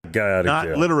 God, Not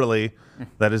literally.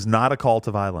 That is not a call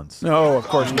to violence. No, of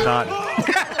course not.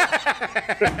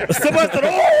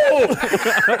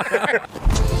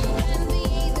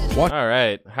 All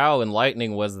right, how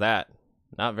enlightening was that?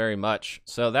 Not very much.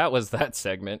 So that was that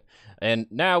segment. And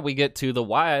now we get to the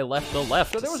Why I Left the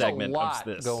Left So there was segment a lot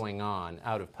of this. going on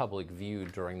out of public view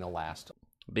during the last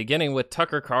Beginning with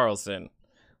Tucker Carlson.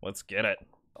 Let's get it.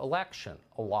 election.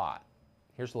 A lot.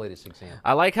 Here's the latest example.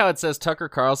 I like how it says Tucker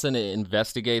Carlson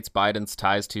investigates Biden's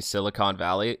ties to Silicon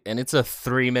Valley, and it's a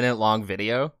 3-minute long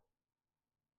video.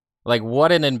 Like,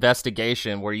 what an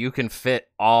investigation where you can fit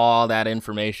all that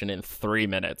information in 3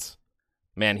 minutes.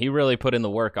 Man, he really put in the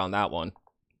work on that one.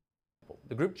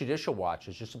 The group Judicial Watch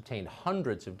has just obtained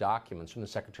hundreds of documents from the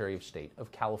Secretary of State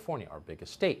of California, our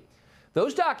biggest state.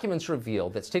 Those documents reveal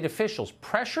that state officials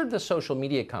pressured the social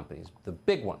media companies, the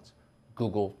big ones,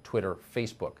 Google, Twitter,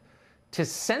 Facebook, to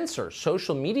censor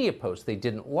social media posts they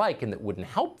didn't like and that wouldn't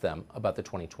help them about the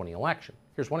 2020 election.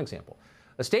 Here's one example.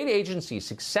 A state agency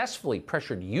successfully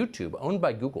pressured YouTube, owned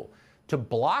by Google, to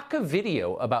block a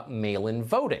video about mail-in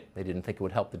voting. They didn't think it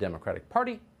would help the Democratic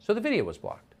Party, so the video was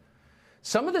blocked.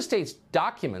 Some of the state's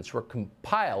documents were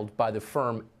compiled by the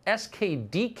firm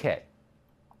SKDK.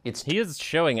 He is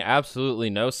showing absolutely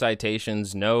no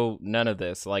citations, none of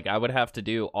this. Like, I would have to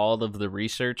do all of the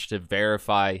research to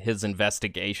verify his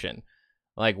investigation.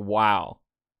 Like, wow.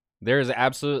 There's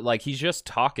absolute, like, he's just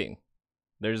talking.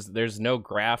 There's no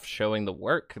graph showing the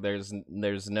work. There's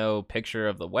no picture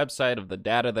of the website, of the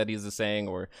data that he's saying,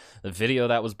 or the video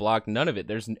that was blocked. None of it.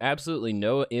 There's absolutely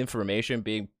no information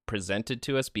being presented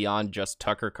to us beyond just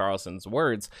Tucker Carlson's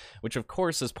words, which of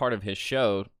course is part of his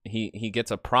show. He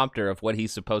gets a prompter of what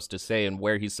he's supposed to say and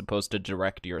where he's supposed to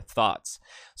direct your thoughts.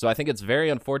 So I think it's very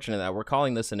unfortunate that we're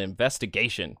calling this an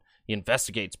investigation. He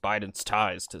investigates Biden's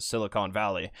ties to Silicon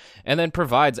Valley and then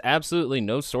provides absolutely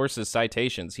no sources,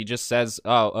 citations. He just says,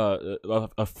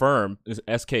 a firm,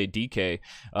 SKDK,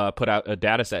 put out a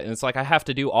data set. And it's like, I have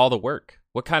to do all the work.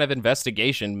 What kind of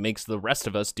investigation makes the rest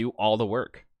of us do all the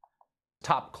work?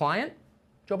 Top client,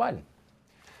 Joe Biden.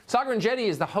 Sagar Enjeti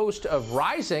is the host of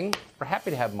Rising. We're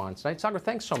happy to have him on tonight. Sagar,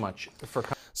 thanks so much for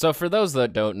coming. So for those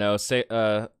that don't know,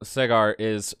 Sagar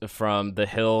is from The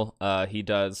Hill. He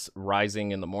does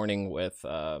Rising in the morning with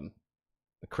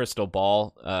Crystal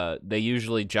Ball. They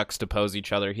usually juxtapose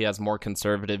each other. He has more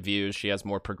conservative views. She has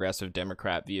more progressive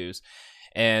Democrat views.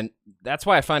 And that's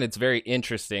why I find it's very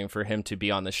interesting for him to be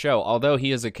on the show. Although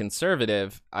he is a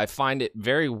conservative, I find it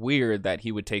very weird that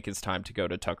he would take his time to go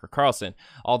to Tucker Carlson.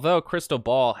 Although Crystal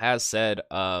Ball has said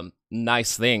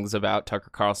nice things about Tucker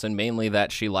Carlson, mainly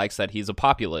that she likes that he's a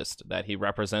populist, that he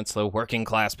represents the working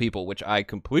class people, which I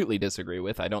completely disagree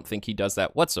with. I don't think he does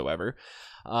that whatsoever.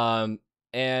 What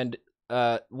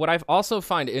I also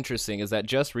find interesting is that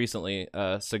just recently,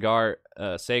 Sagar,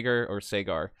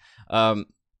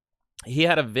 he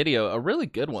had a video, a really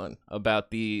good one,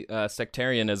 about the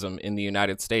sectarianism in the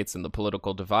United States and the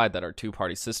political divide that our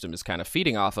two-party system is kind of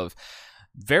feeding off of.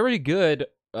 Very good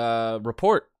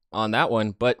report on that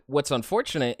one. But what's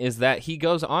unfortunate is that he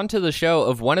goes onto the show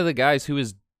of one of the guys who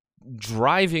is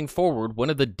driving forward one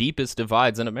of the deepest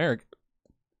divides in America,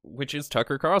 which is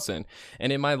Tucker Carlson.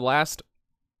 And in my last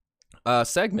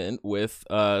segment with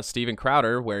Steven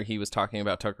Crowder, where he was talking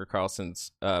about Tucker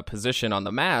Carlson's position on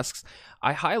the masks,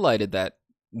 I highlighted that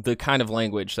the kind of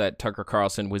language that Tucker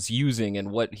Carlson was using and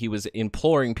what he was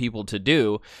imploring people to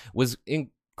do was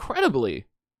incredibly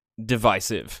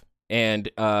divisive and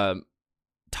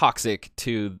toxic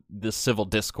to the civil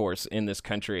discourse in this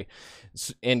country.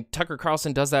 And Tucker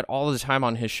Carlson does that all the time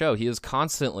on his show. He is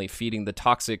constantly feeding the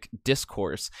toxic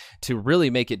discourse to really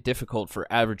make it difficult for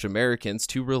average Americans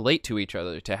to relate to each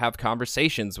other, to have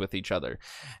conversations with each other.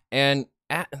 And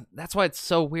that's why it's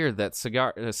so weird that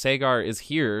Sagar is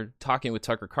here talking with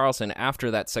Tucker Carlson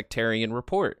after that sectarian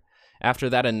report. after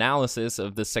that analysis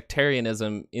of the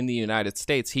sectarianism in the United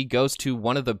States, he goes to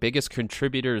one of the biggest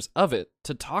contributors of it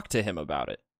to talk to him about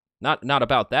it. Not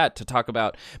about that, to talk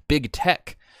about big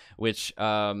tech, which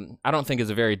I don't think is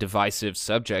a very divisive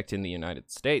subject in the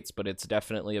United States, but it's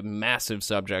definitely a massive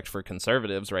subject for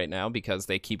conservatives right now because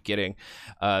they keep getting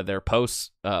their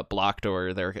posts blocked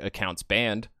or their accounts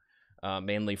banned,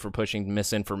 mainly for pushing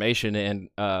misinformation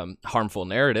and harmful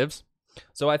narratives.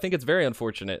 So I think it's very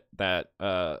unfortunate that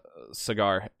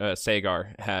Saagar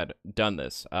had done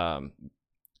this,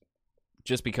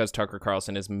 just because Tucker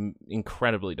Carlson is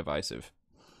incredibly divisive.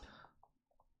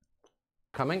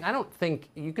 I don't think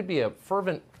you could be a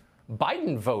fervent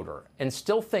Biden voter and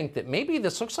still think that maybe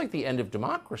this looks like the end of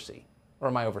democracy. Or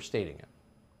am I overstating it?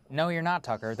 No, you're not,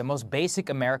 Tucker. The most basic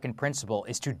American principle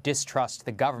is to distrust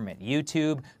the government.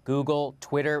 YouTube, Google,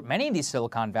 Twitter, many of these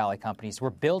Silicon Valley companies were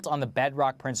built on the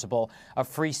bedrock principle of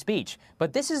free speech.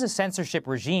 But this is a censorship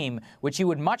regime which you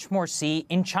would much more see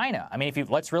in China. I mean,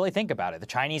 let's really think about it. The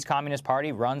Chinese Communist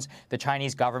Party runs the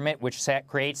Chinese government, which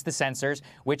creates the censors,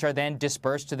 which are then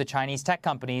dispersed to the Chinese tech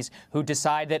companies who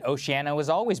decide that Oceania has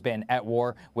always been at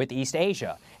war with East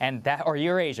Asia, or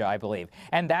Eurasia, I believe.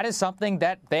 And that is something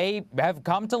that they have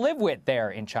come to live with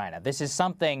there in China. This is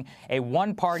something, a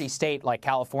one-party state like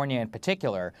California in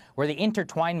particular, where the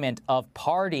intertwinement of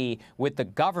party with the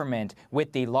government,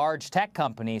 with the large tech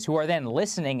companies who are then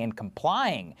listening and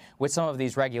complying with some of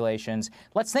these regulations.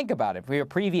 Let's think about it. For your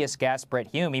previous guest, Brett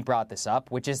Hume, he brought this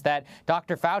up, which is that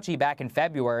Dr. Fauci back in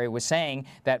February was saying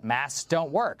that masks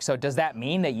don't work. So does that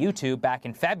mean that YouTube back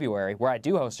in February, where I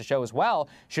do host a show as well,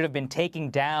 should have been taking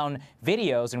down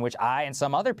videos in which I and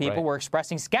some other people were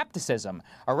expressing skepticism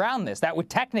around this? That would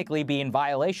technically be in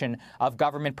violation of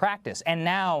government practice. And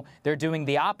now they're doing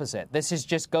the opposite. This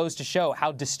just goes to show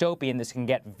how dystopian this can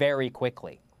get very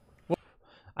quickly.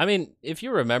 I mean, if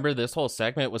you remember, this whole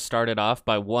segment was started off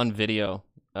by one video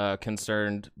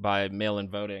concerned by mail-in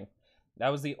voting.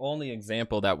 That was the only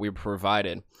example that we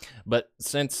provided. But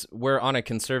since we're on a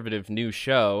conservative news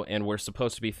show and we're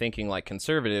supposed to be thinking like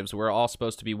conservatives, we're all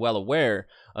supposed to be well aware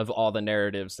of all the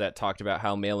narratives that talked about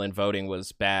how mail-in voting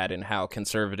was bad and how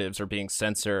conservatives are being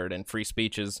censored and free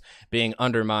speech is being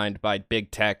undermined by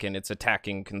big tech and it's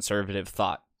attacking conservative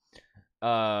thought.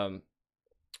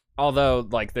 Although,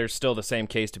 like, there's still the same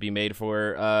case to be made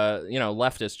for,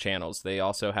 leftist channels. They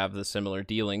also have the similar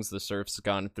dealings. The surf's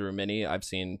gone through many. I've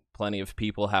seen plenty of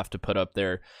people have to put up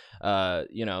their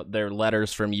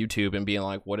letters from YouTube and being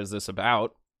like, what is this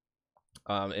about?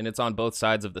 And it's on both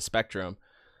sides of the spectrum.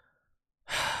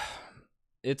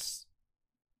 It's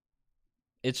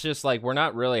just like we're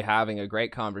not really having a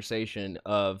great conversation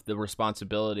of the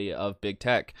responsibility of big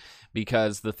tech,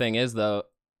 because the thing is, though,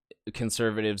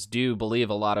 conservatives do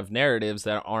believe a lot of narratives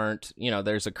that aren't,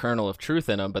 there's a kernel of truth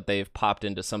in them, but they've popped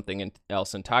into something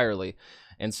else entirely.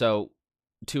 And so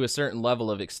to a certain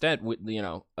level of extent,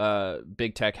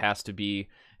 big tech has to be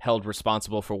held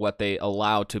responsible for what they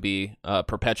allow to be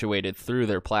perpetuated through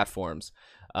their platforms.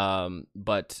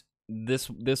 But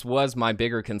this was my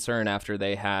bigger concern after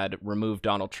they had removed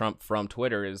Donald Trump from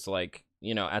Twitter, is like,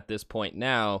 at this point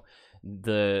now,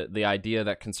 the idea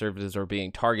that conservatives are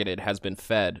being targeted has been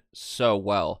fed so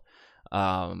well.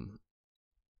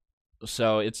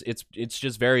 So it's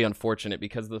just very unfortunate,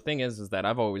 because the thing is that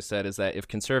I've always said is that if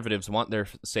conservatives want their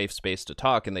safe space to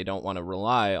talk and they don't want to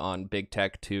rely on big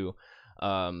tech to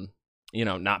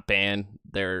not ban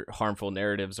their harmful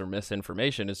narratives or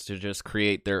misinformation, is to just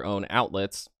create their own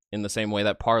outlets in the same way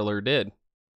that Parler did.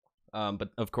 But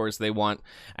of course, they want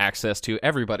access to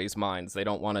everybody's minds. They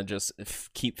don't want to just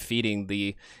keep feeding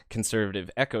the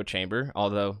conservative echo chamber,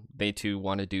 although they too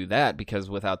want to do that, because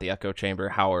without the echo chamber,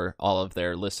 how are all of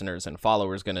their listeners and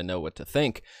followers going to know what to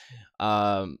think?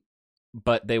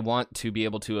 But they want to be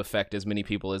able to affect as many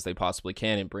people as they possibly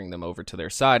can and bring them over to their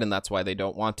side, and that's why they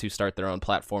don't want to start their own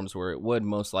platforms, where it would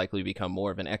most likely become more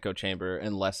of an echo chamber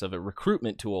and less of a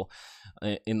recruitment tool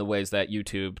in the ways that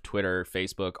YouTube, Twitter,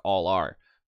 Facebook all are,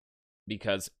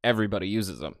 because everybody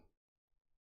uses them.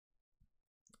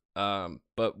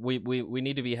 But we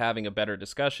need to be having a better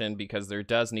discussion, because there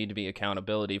does need to be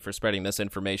accountability for spreading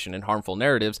misinformation and harmful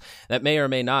narratives that may or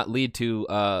may not lead to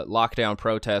lockdown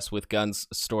protests with guns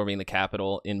storming the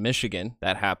Capitol in Michigan.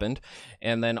 That happened.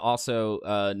 And then also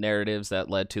narratives that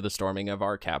led to the storming of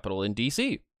our Capitol in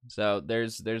D.C. So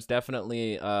there's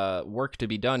definitely work to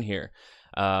be done here.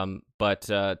 But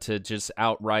to just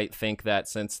outright think that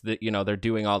since they're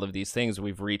doing all of these things,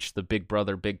 we've reached the big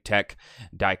brother, big tech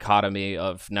dichotomy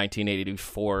of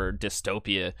 1984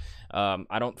 dystopia.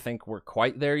 I don't think we're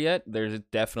quite there yet. There's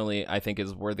definitely, I think,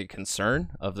 is worthy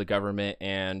concern of the government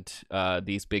and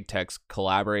these big techs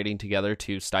collaborating together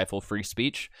to stifle free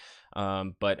speech.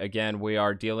 But again, we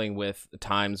are dealing with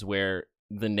times where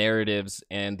the narratives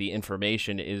and the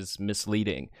information is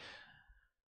misleading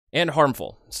and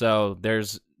harmful. So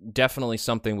there's definitely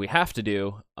something we have to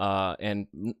do, and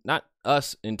not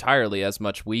us entirely as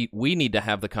much. We need to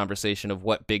have the conversation of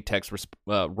what big tech's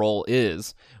role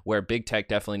is, where big tech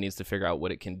definitely needs to figure out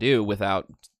what it can do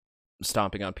without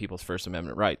stomping on people's First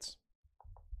Amendment rights.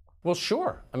 Well,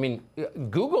 sure. I mean,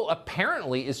 Google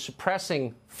apparently is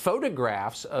suppressing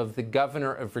photographs of the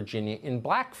governor of Virginia in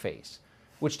blackface,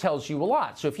 which tells you a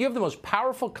lot. So if you have the most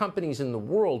powerful companies in the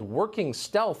world working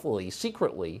stealthily,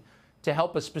 secretly, to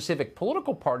help a specific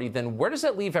political party, then where does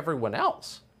that leave everyone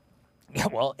else? Yeah,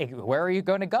 well, where are you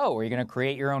going to go? Are you going to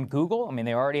create your own Google? I mean,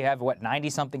 they already have,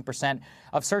 90-something%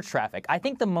 of search traffic. I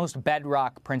think the most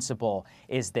bedrock principle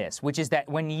is this, which is that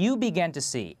when you begin to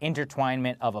see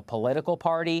intertwinement of a political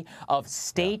party, of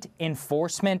state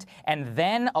enforcement, and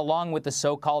then along with the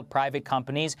so-called private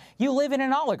companies, you live in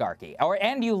an oligarchy,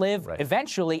 and you live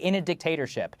eventually in a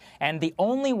dictatorship. And the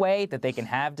only way that they can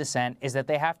have dissent is that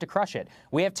they have to crush it.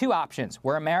 We have two options.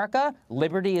 We're America.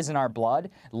 Liberty is in our blood.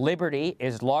 Liberty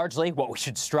is largely what we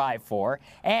should strive for,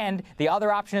 and the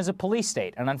other option is a police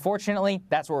state, and unfortunately,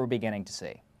 that's what we're beginning to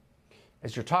see.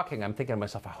 As you're talking, I'm thinking to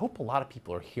myself, I hope a lot of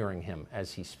people are hearing him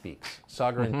as he speaks.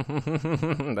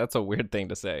 Saagar. That's a weird thing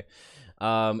to say.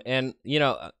 And,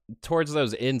 towards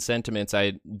those end sentiments,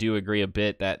 I do agree a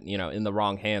bit that, in the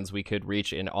wrong hands, we could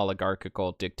reach an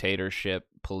oligarchical dictatorship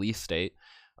police state.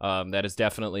 That is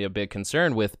definitely a big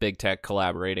concern with big tech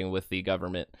collaborating with the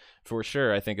government. For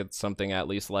sure, I think it's something at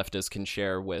least leftists can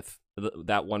share with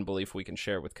that one belief we can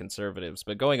share with conservatives.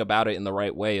 But going about it in the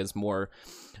right way is more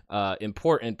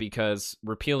important, because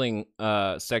repealing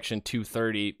Section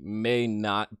 230 may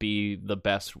not be the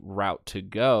best route to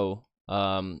go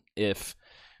if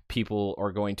people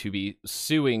are going to be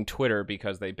suing Twitter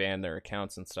because they ban their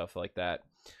accounts and stuff like that.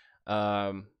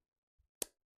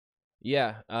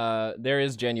 There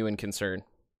is genuine concern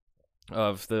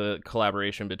of the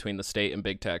collaboration between the state and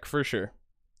big tech, for sure.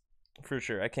 For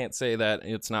sure. I can't say that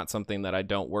it's not something that I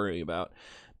don't worry about,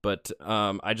 but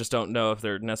I just don't know if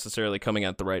they're necessarily coming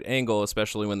at the right angle,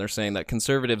 especially when they're saying that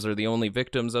conservatives are the only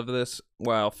victims of this,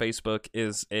 while Facebook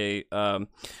is a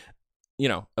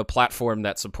platform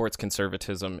that supports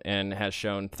conservatism and has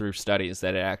shown through studies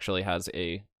that it actually has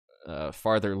a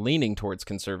farther leaning towards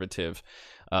conservative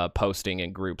posting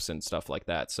in groups and stuff like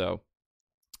that. So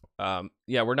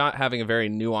we're not having a very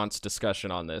nuanced discussion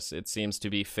on this. It seems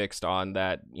to be fixed on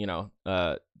that,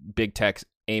 big tech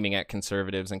aiming at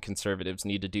conservatives, and conservatives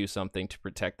need to do something to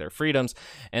protect their freedoms.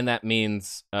 And that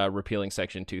means repealing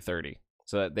Section 230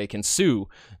 so that they can sue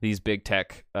these big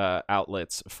tech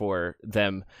outlets for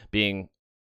them being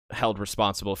held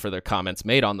responsible for their comments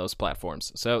made on those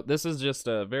platforms. So this is just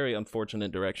a very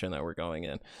unfortunate direction that we're going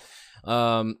in.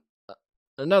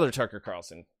 Another Tucker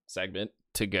Carlson segment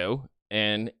to go,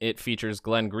 and it features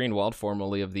Glenn Greenwald,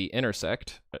 formerly of the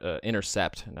Intercept, and it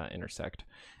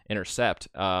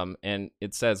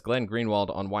says Glenn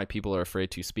Greenwald on why people are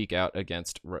afraid to speak out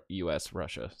against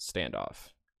U.S.-Russia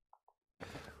standoff.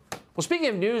 Well, speaking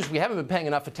of news we haven't been paying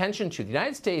enough attention to, the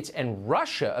United States and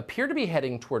Russia appear to be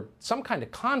heading toward some kind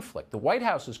of conflict. The White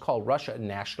House has called Russia a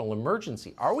national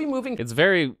emergency. Are we moving? It's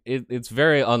very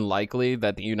unlikely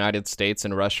that the United States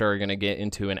and Russia are going to get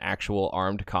into an actual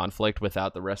armed conflict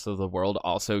without the rest of the world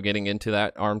also getting into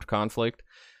that armed conflict.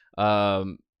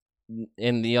 And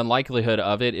the unlikelihood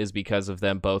of it is because of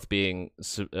them both being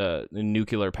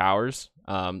nuclear powers.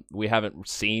 We haven't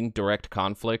seen direct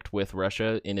conflict with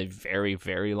Russia in a very,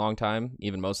 very long time.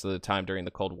 Even most of the time during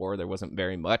the Cold War, there wasn't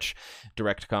very much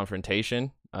direct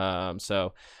confrontation.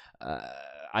 So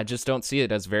I just don't see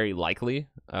it as very likely.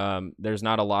 There's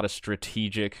not a lot of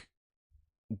strategic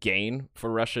gain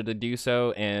for Russia to do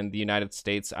so, and the United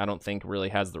States, I don't think, really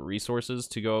has the resources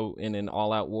to go in an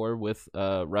all-out war with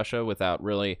Russia without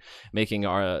really making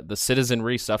the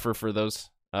citizenry suffer for those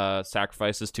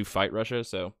sacrifices to fight Russia.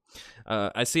 So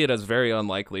I see it as very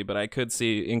unlikely, but I could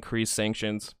see increased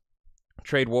sanctions,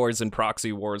 trade wars, and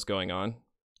proxy wars going on,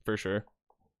 for sure.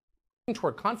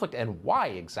 Toward conflict, and why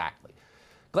exactly?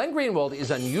 Glenn Greenwald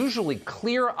is unusually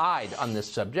clear-eyed on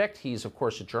this subject. He's, of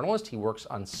course, a journalist. He works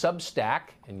on Substack,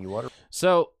 and you ought to...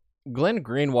 So Glenn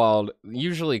Greenwald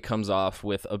usually comes off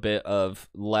with a bit of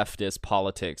leftist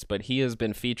politics, but he has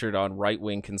been featured on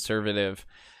right-wing conservative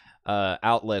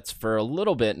outlets for a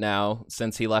little bit now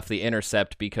since he left The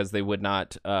Intercept because they would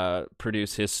not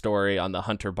produce his story on the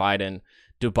Hunter Biden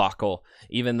debacle,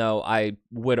 even though I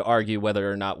would argue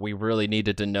whether or not we really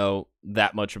needed to know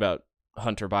that much about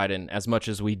Hunter Biden as much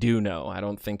as we do know. I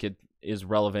don't think it is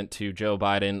relevant to Joe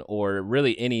Biden or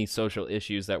really any social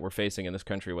issues that we're facing in this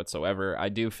country whatsoever. I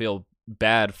do feel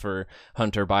bad for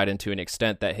Hunter Biden to an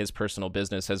extent that his personal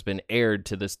business has been aired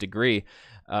to this degree.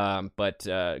 But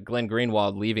Glenn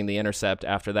Greenwald leaving The Intercept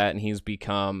after that, and he's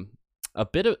become a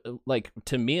bit of, like,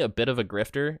 to me, a bit of a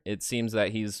grifter. It seems that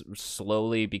he's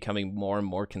slowly becoming more and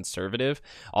more conservative,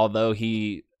 although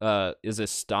he is a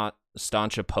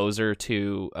staunch opposer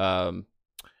to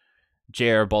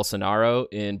Jair Bolsonaro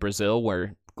in Brazil,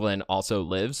 where Glenn also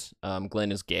lives.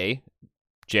 Glenn is gay.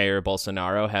 Jair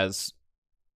Bolsonaro has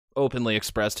openly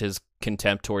expressed his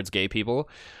contempt towards gay people,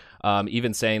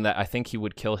 even saying that I think he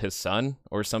would kill his son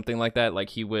or something like that.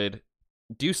 Like, he would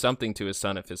do something to his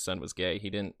son if his son was gay.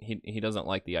 He doesn't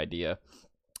like the idea.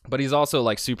 But he's also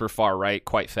like super far right,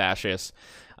 quite fascist,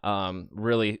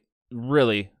 really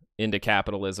into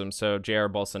capitalism. So Jair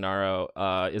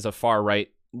Bolsonaro is a far right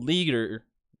leader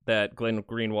that Glenn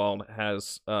Greenwald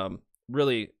has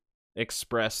really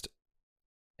expressed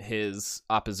his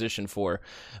opposition for,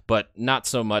 but not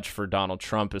so much for Donald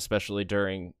Trump, especially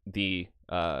during the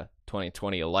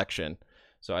 2020 election.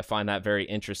 So I find that very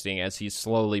interesting as he's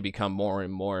slowly become more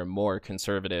and more and more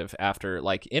conservative after,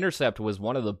 like, Intercept was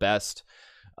one of the best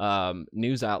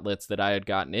news outlets that I had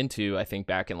gotten into, I think,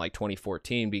 back in like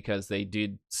 2014, because they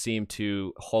did seem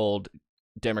to hold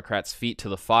Democrats' feet to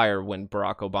the fire when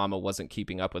Barack Obama wasn't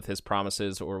keeping up with his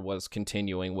promises or was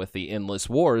continuing with the endless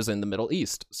wars in the Middle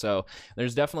East. So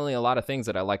there's definitely a lot of things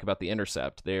that I like about The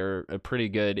Intercept. They're a pretty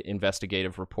good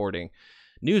investigative reporting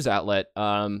news outlet.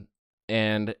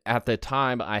 And at the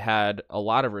time, I had a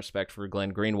lot of respect for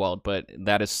Glenn Greenwald, but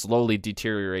that has slowly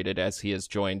deteriorated as he has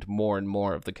joined more and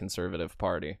more of the conservative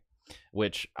party,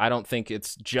 which I don't think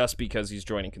it's just because he's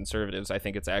joining conservatives. I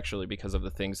think it's actually because of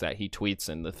the things that he tweets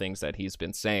and the things that he's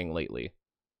been saying lately.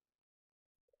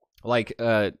 Like,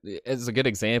 as a good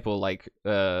example, like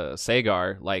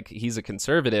Sagar, like, he's a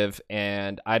conservative,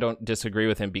 and I don't disagree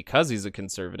with him because he's a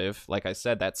conservative. Like I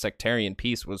said, that sectarian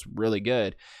piece was really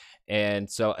good. And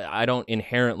so I don't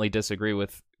inherently disagree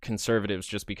with conservatives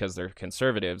just because they're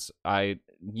conservatives. I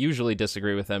usually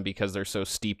disagree with them because they're so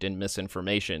steeped in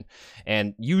misinformation.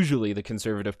 And usually the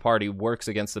Conservative Party works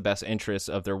against the best interests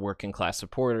of their working class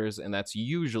supporters, and that's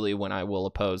usually when I will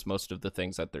oppose most of the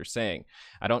things that they're saying.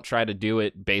 I don't try to do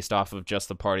it based off of just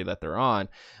the party that they're on,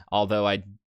 although I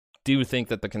do think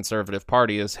that the Conservative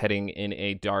Party is heading in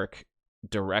a dark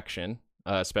direction,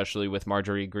 especially with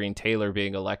Marjorie Greene Taylor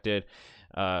being elected.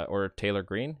 Or Taylor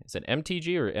Greene? Is it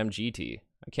MTG or MGT?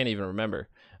 I can't even remember.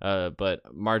 But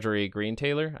Marjorie Greene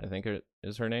Taylor, I think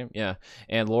is her name. Yeah.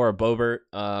 And Laura Boebert.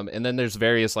 And then there's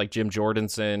various, like Jim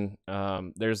Jordanson.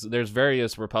 There's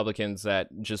various Republicans that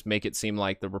just make it seem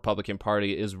like the Republican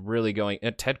Party is really going.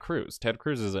 Ted Cruz. Ted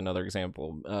Cruz is another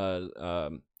example.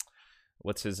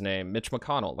 What's his name? Mitch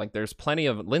McConnell. Like, there's plenty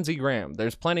of Lindsey Graham.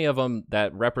 There's plenty of them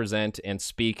that represent and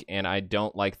speak, and I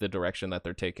don't like the direction that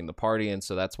they're taking the party. And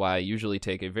so that's why I usually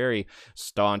take a very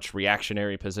staunch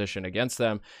reactionary position against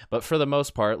them. But for the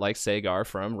most part, like Sagar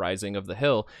from Rising of the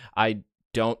Hill, I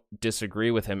don't disagree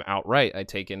with him outright. I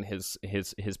take in his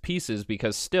pieces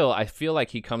because still I feel like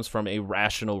he comes from a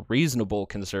rational, reasonable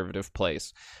conservative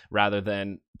place rather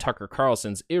than Tucker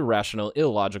Carlson's irrational,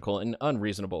 illogical, and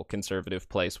unreasonable conservative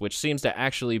place, which seems to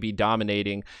actually be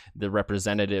dominating the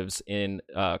representatives in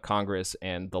Congress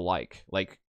and the like.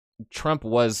 Like, Trump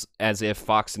was as if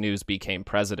Fox News became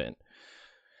president.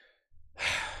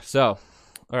 So,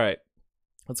 all right,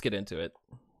 let's get into it.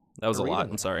 That was a lot.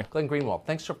 I'm sorry. Glenn Greenwald,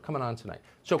 thanks for coming on tonight.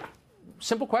 So,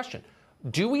 simple question.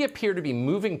 Do we appear to be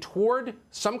moving toward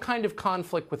some kind of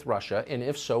conflict with Russia? And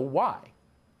if so, why?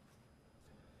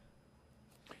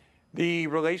 The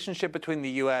relationship between the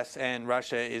U.S. and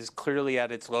Russia is clearly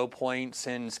at its low point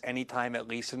since any time, at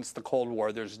least since the Cold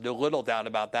War. There's no little doubt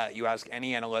about that. You ask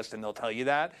any analyst and they'll tell you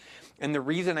that. And the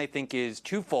reason, I think, is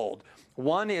twofold.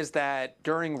 One is that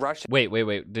during Russia... Wait.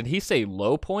 Did he say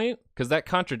low point? Because that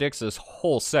contradicts this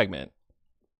whole segment.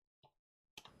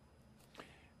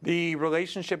 The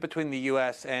relationship between the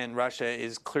U.S. and Russia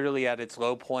is clearly at its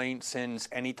low point since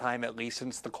any time, at least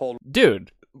since the Cold War.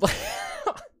 Dude.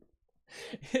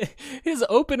 His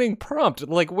opening prompt,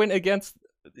 like, went against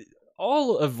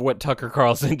all of what Tucker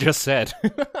Carlson just said.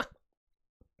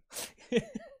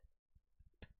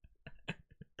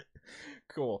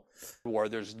 Cool. war.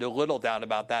 There's no little doubt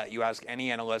about that. You ask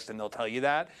any analyst and they'll tell you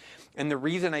that. And the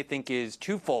reason I think is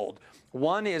twofold.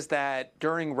 One is that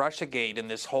during Russiagate and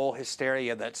this whole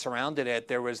hysteria that surrounded it,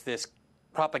 there was this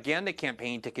propaganda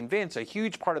campaign to convince a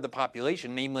huge part of the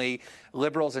population, namely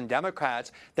liberals and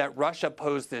Democrats, that Russia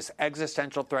posed this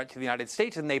existential threat to the United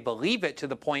States, and they believe it to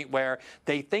the point where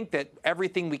they think that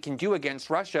everything we can do against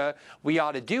Russia, we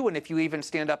ought to do, and if you even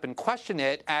stand up and question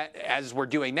it, as we're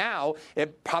doing now,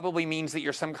 it probably means that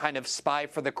you're some kind of spy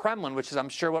for the Kremlin, which is, I'm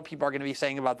sure, what people are going to be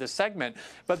saying about this segment.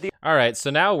 But all right, so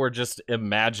now we're just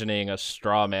imagining a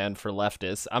straw man for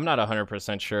leftists. I'm not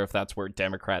 100% sure if that's where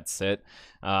Democrats sit.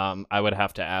 I would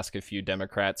have to ask a few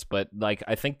Democrats, but like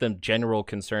I think the general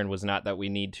concern was not that we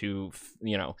need to,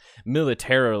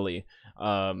 militarily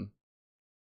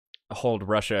hold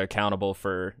Russia accountable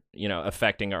for,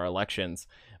 affecting our elections.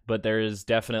 But there is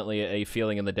definitely a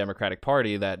feeling in the Democratic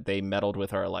Party that they meddled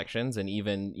with our elections, and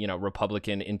even,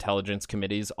 Republican intelligence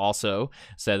committees also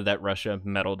said that Russia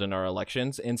meddled in our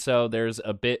elections. And so there's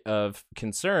a bit of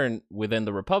concern within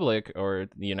the Republic or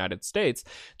the United States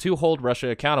to hold Russia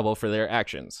accountable for their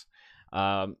actions.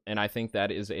 And I think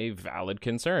that is a valid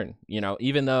concern.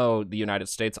 Even though the United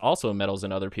States also meddles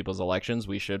in other people's elections,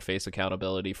 we should face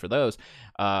accountability for those.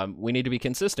 We need to be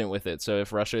consistent with it. So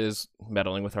if Russia is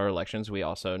meddling with our elections, we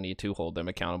also need to hold them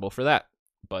accountable for that.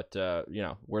 But,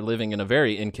 we're living in a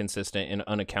very inconsistent and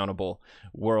unaccountable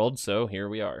world. So here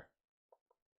we are.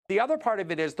 The other part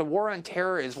of it is the war on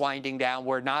terror is winding down.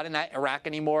 We're not in Iraq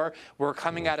anymore. We're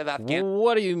coming out of Afghanistan.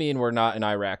 What do you mean we're not in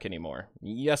Iraq anymore?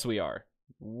 Yes, we are.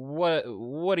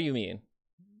 What do you mean?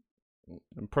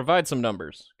 Provide some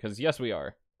numbers, because yes, we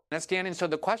are. And so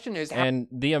the question is, and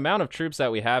the amount of troops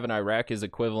that we have in Iraq is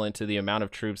equivalent to the amount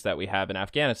of troops that we have in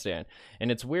Afghanistan.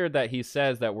 And it's weird that he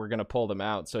says that we're going to pull them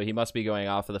out. So he must be going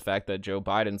off of the fact that Joe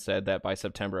Biden said that by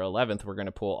September 11th, we're going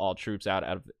to pull all troops out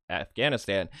of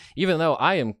Afghanistan, even though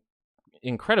I am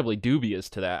incredibly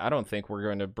dubious to that. I don't think we're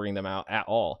going to bring them out at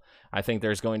all. I think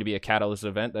there's going to be a catalyst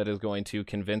event that is going to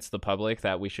convince the public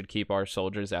that we should keep our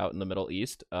soldiers out in the Middle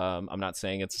East. I'm not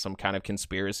saying it's some kind of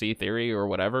conspiracy theory or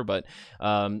whatever, but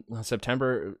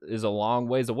September is a long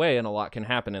ways away and a lot can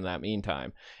happen in that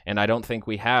meantime. And I don't think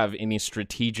we have any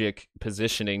strategic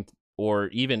positioning or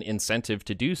even incentive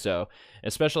to do so,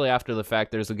 especially after the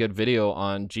fact there's a good video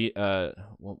on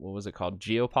what was it called?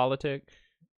 Geopolitik?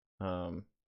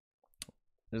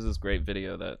 There's this great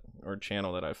video or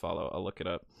channel that I follow. I'll look it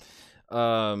up.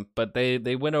 But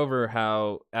they went over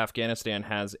how Afghanistan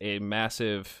has a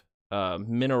massive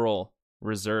mineral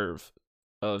reserve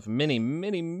of many,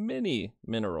 many, many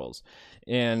minerals.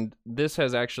 And this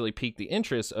has actually piqued the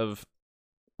interest of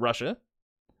Russia,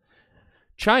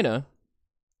 China,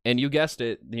 and you guessed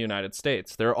it, the United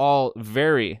States. They're all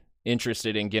very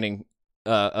interested in getting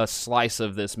a slice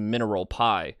of this mineral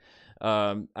pie.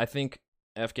 I think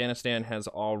Afghanistan has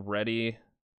already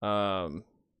made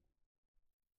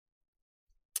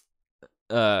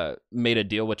a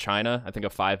deal with China, I think a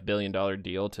 $5 billion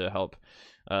deal to help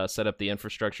set up the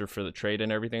infrastructure for the trade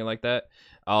and everything like that.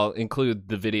 I'll include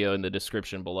the video in the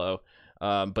description below.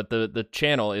 But the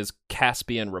channel is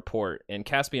Caspian Report, and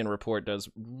Caspian Report does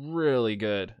really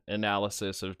good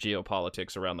analysis of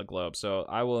geopolitics around the globe. So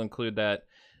I will include that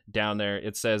down there.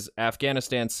 It says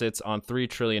Afghanistan sits on $3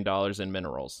 trillion in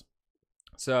minerals.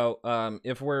 So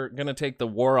if we're going to take the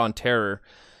war on terror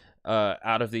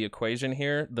out of the equation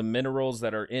here, the minerals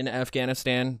that are in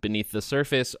Afghanistan beneath the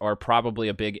surface are probably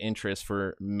a big interest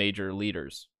for major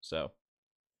leaders. So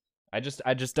I just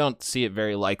don't see it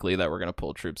very likely that we're going to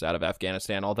pull troops out of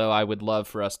Afghanistan, although I would love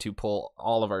for us to pull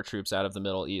all of our troops out of the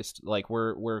Middle East. Like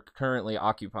we're currently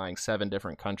occupying 7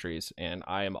 different countries, and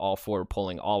I am all for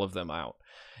pulling all of them out.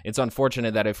 It's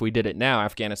unfortunate that if we did it now,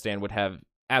 Afghanistan would have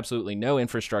absolutely no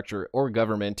infrastructure or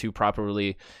government to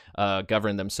properly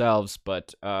govern themselves,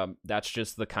 but that's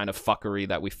just the kind of fuckery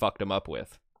that we fucked them up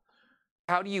with.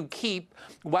 How do you keep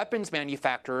weapons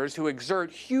manufacturers who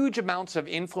exert huge amounts of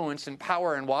influence and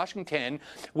power in Washington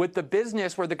with the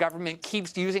business where the government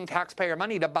keeps using taxpayer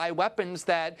money to buy weapons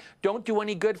that don't do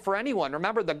any good for anyone?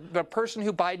 Remember, the person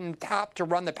who Biden tapped to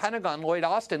run the Pentagon, Lloyd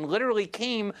Austin, literally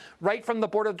came right from the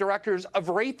board of directors of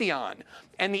Raytheon.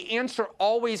 And the answer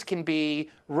always can be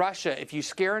Russia. If you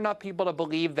scare enough people to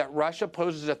believe that Russia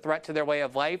poses a threat to their way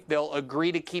of life, they'll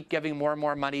agree to keep giving more and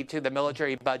more money to the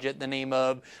military budget in the name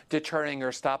of deterring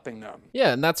or stopping them.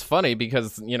 Yeah, and that's funny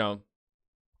because,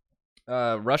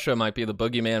 Russia might be the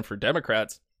boogeyman for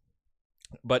Democrats,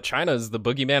 but China's the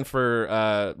boogeyman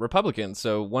for Republicans.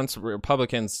 So once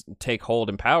Republicans take hold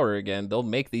in power again, they'll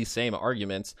make these same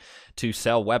arguments to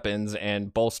sell weapons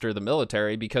and bolster the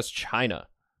military because China.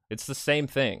 It's the same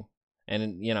thing.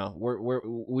 And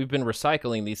we've been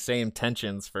recycling these same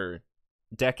tensions for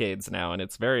decades now, and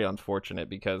it's very unfortunate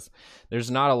because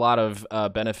there's not a lot of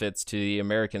benefits to the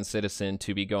American citizen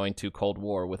to be going to Cold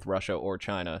War with Russia or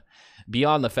China,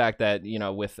 beyond the fact that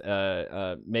with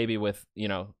maybe with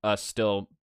us still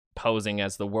posing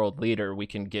as the world leader, we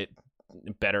can get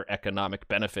better economic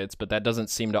benefits, but that doesn't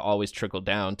seem to always trickle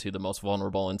down to the most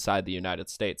vulnerable inside the United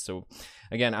States. So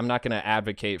again, I'm not going to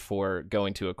advocate for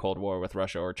going to a Cold War with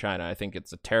Russia or China. I think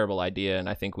it's a terrible idea, and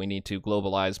I think we need to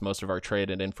globalize most of our trade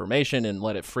and information and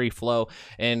let it free flow,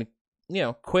 and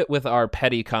quit with our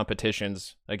petty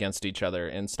competitions against each other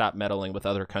and stop meddling with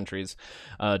other countries'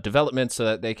 development, so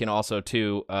that they can also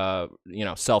too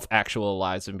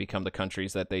self-actualize and become the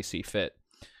countries that they see fit.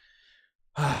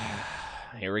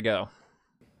 Here we go.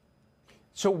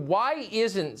 So why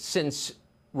isn't, since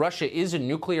Russia is a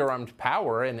nuclear-armed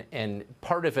power and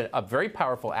part of a very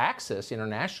powerful axis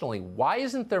internationally, why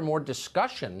isn't there more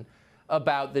discussion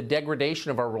about the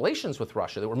degradation of our relations with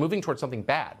Russia, that we're moving towards something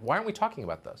bad? Why aren't we talking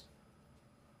about this?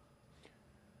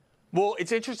 Well,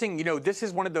 it's interesting, this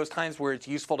is one of those times where it's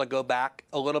useful to go back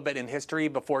a little bit in history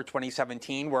before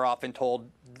 2017. We're often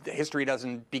told history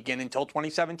doesn't begin until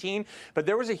 2017, but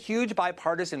there was a huge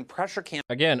bipartisan pressure campaign.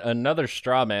 Again, another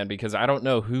straw man, because I don't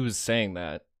know who's saying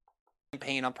that.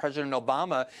 Campaign on President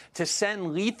Obama to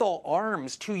send lethal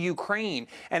arms to Ukraine.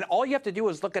 And all you have to do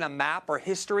is look at a map or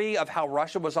history of how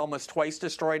Russia was almost twice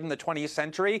destroyed in the 20th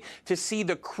century to see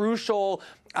the crucial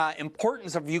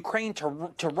importance of Ukraine to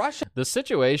Russia. The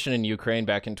situation in Ukraine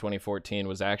back in 2014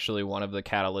 was actually one of the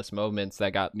catalyst moments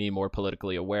that got me more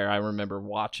politically aware. I remember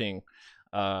watching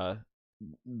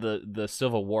the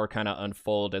civil war kind of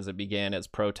unfold as it began as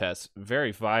protests,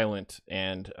 very violent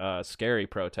and scary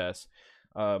protests.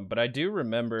 But I do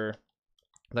remember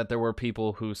that there were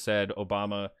people who said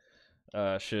Obama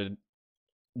should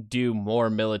do more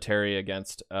military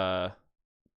against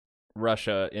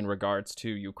Russia in regards to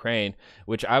Ukraine,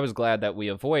 which I was glad that we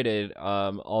avoided,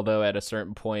 although at a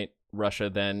certain point Russia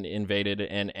then invaded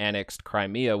and annexed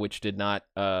Crimea, which did not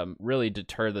really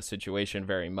deter the situation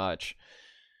very much.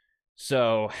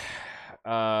 So,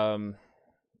 yeah,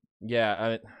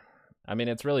 I mean,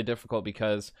 it's really difficult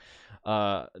because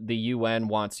the UN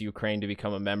wants Ukraine to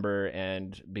become a member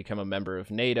and become a member of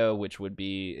NATO, which would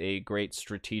be a great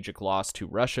strategic loss to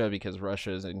Russia because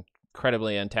Russia is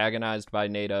incredibly antagonized by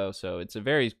NATO. So it's a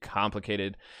very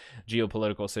complicated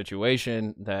geopolitical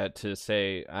situation that to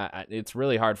say it's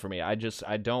really hard for me. I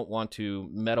don't want to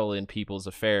meddle in people's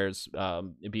affairs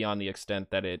beyond the extent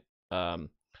that it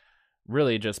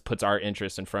really just puts our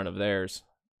interests in front of theirs.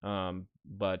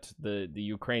 But the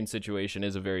Ukraine situation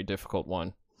is a very difficult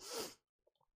one.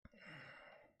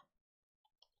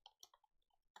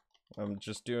 I'm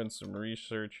just doing some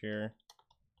research here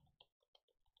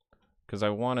because I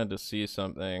wanted to see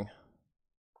something.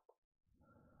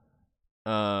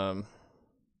 Because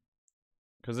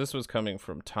this was coming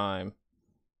from Time.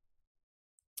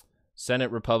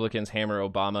 Senate Republicans hammer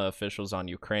Obama officials on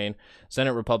Ukraine.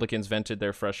 Senate Republicans vented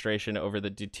their frustration over the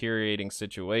deteriorating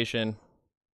situation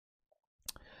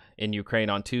in Ukraine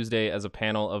on Tuesday as a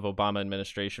panel of Obama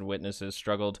administration witnesses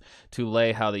struggled to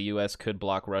lay how the U.S. could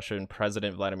block Russian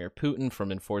President Vladimir Putin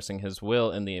from enforcing his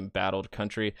will in the embattled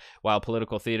country. While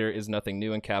political theater is nothing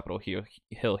new in Capitol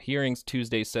Hill hearings,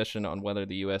 Tuesday's session on whether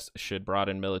the U.S. should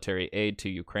broaden military aid to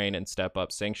Ukraine and step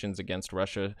up sanctions against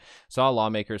Russia saw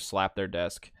lawmakers slap their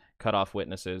desk, cut off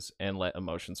witnesses, and let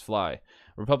emotions fly.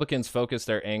 Republicans focused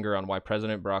their anger on why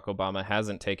President Barack Obama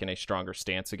hasn't taken a stronger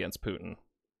stance against Putin.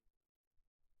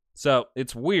 So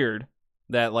it's weird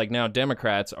that like now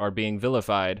Democrats are being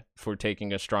vilified for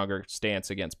taking a stronger stance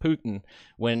against Putin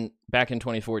when back in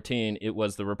 2014 it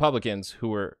was the Republicans who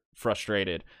were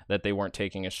frustrated that they weren't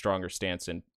taking a stronger stance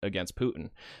against Putin.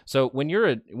 So when you're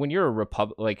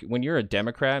a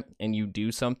Democrat and you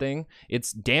do something,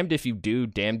 it's damned if you do,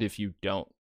 damned if you don't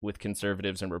with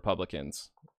conservatives and Republicans.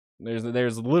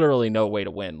 There's literally no way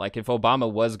to win. Like if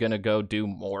Obama was going to go do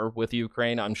more with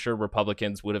Ukraine, I'm sure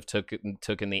Republicans would have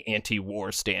taken the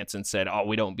anti-war stance and said, "Oh,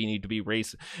 we don't need to be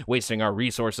wasting our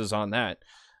resources on that."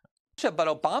 But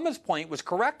Obama's point was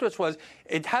correct, which was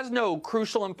it has no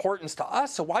crucial importance to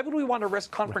us. So why would we want to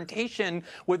risk confrontation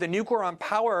with a nuclear-armed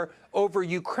power over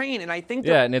Ukraine? And I think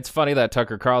and it's funny that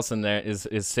Tucker Carlson there is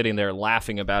sitting there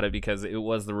laughing about it because it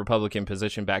was the Republican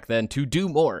position back then to do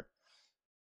more.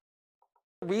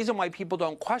 The reason why people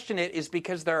don't question it is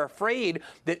because they're afraid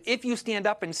that if you stand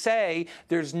up and say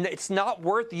it's not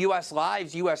worth U.S.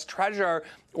 lives, U.S. treasure,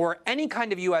 or any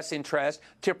kind of U.S. interest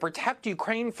to protect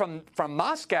Ukraine from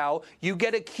Moscow, you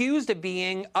get accused of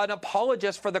being an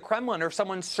apologist for the Kremlin or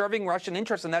someone serving Russian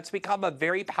interests. And that's become a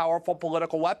very powerful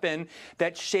political weapon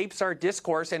that shapes our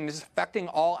discourse and is affecting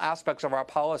all aspects of our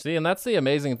policy. See, and that's the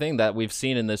amazing thing that we've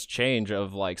seen in this change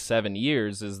of like 7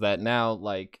 years is that now,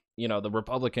 like, you know, the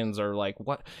Republicans are like,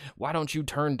 what? Why don't you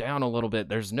turn down a little bit?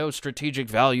 There's no strategic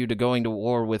value to going to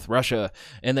war with Russia.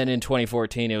 And then in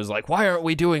 2014, it was like, why aren't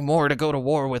we doing more to go to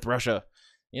war with Russia?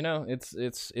 You know, it's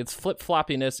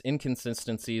flip-floppiness,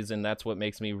 inconsistencies, and that's what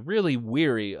makes me really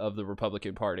weary of the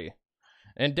Republican Party.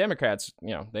 And Democrats,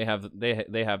 you know, they have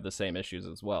the same issues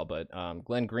as well. But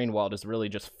Glenn Greenwald is really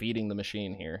just feeding the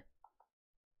machine here.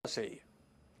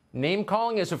 Name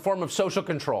calling is a form of social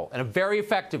control, and a very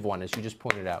effective one, as you just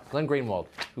pointed out. Glenn Greenwald,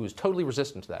 who is totally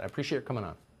resistant to that. I appreciate your coming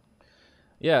on.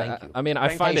 Yeah, I mean,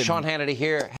 I find it. Sean Hannity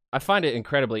here. I find it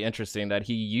incredibly interesting that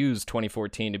he used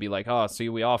 2014 to be like, oh, see,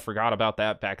 we all forgot about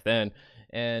that back then,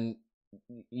 and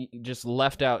he just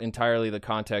left out entirely the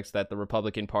context that the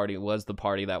Republican Party was the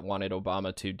party that wanted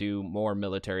Obama to do more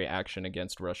military action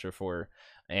against Russia for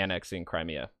annexing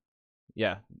Crimea.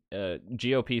 Yeah,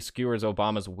 GOP skewers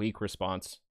Obama's weak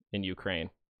response in Ukraine.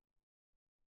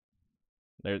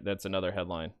 That's another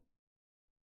headline.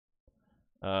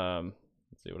 Let's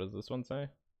see, what does this one say?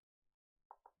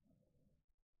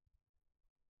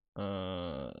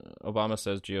 Obama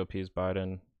says GOP's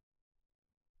Biden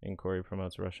inquiry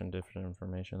promotes Russian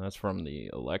disinformation. That's from the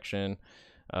election.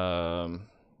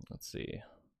 Let's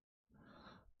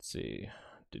see.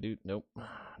 Nope.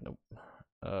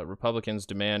 Republicans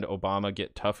demand Obama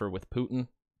get tougher with Putin.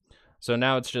 So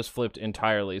now it's just flipped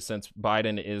entirely. Since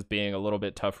Biden is being a little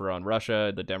bit tougher on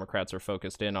Russia, the Democrats are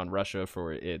focused in on Russia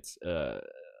for its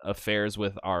affairs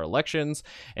with our elections,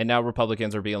 and now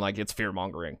Republicans are being like, it's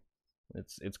fear-mongering.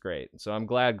 It's great. So I'm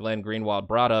glad Glenn Greenwald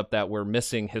brought up that we're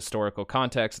missing historical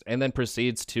context and then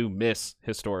proceeds to miss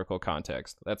historical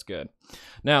context. That's good.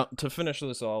 Now, to finish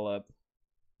this all up,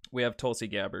 we have Tulsi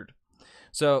Gabbard.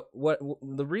 So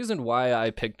the reason why I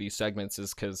picked these segments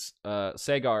is because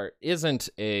Saagar isn't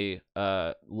a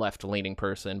left-leaning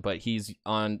person, but he's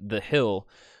on The Hill,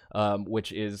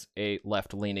 which is a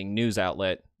left-leaning news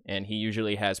outlet, and he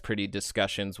usually has pretty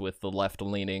discussions with the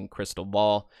left-leaning Crystal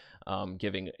Ball,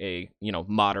 giving a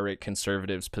moderate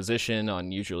conservative's position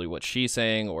on usually what she's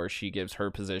saying, or she gives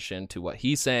her position to what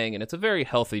he's saying, and it's a very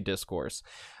healthy discourse.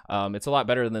 It's a lot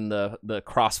better than the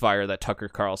crossfire that Tucker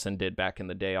Carlson did back in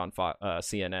the day on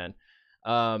CNN.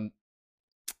 And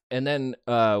then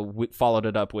we followed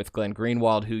it up with Glenn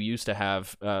Greenwald, who used to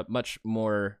have much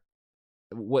more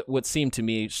what seemed to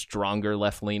me stronger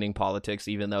left-leaning politics,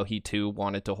 even though he too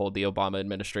wanted to hold the Obama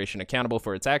administration accountable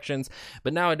for its actions.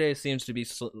 But nowadays seems to be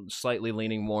slightly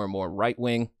leaning more and more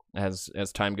right-wing as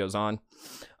time goes on.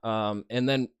 And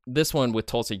then this one with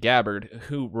Tulsi Gabbard,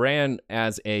 who ran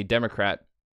as a Democrat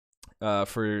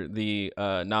for the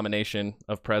nomination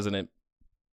of president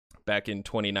back in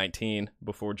 2019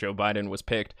 before Joe Biden was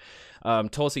picked.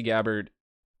 Tulsi Gabbard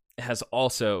has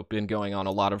also been going on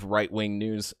a lot of right-wing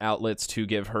news outlets to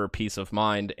give her peace of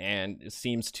mind, and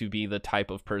seems to be the type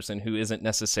of person who isn't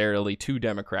necessarily too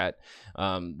Democrat.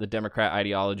 The Democrat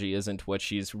ideology isn't what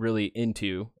she's really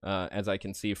into, as I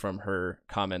can see from her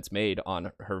comments made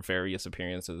on her various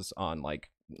appearances on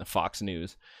like Fox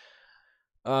News.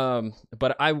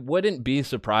 But I wouldn't be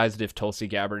surprised if Tulsi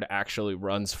Gabbard actually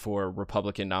runs for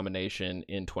Republican nomination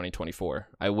in 2024.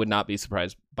 I would not be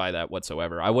surprised by that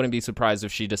whatsoever. I wouldn't be surprised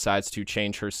if she decides to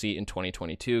change her seat in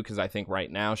 2022, because I think right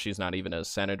now she's not even a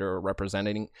senator or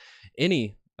representing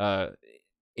any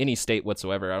state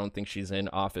whatsoever. I don't think she's in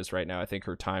office right now. I think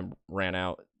her time ran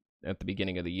out at the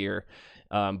beginning of the year.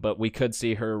 But we could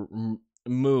see her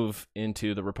move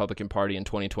into the Republican Party in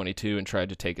 2022 and try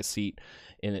to take a seat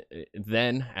in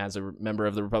then as a member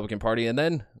of the Republican Party, and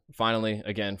then finally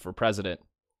again for president.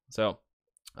 So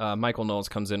Michael Knowles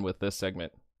comes in with this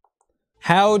segment.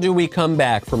 How do we come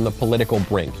back from the political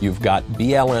brink? You've got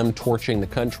BLM torching the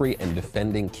country and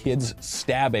defending kids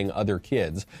stabbing other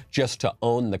kids just to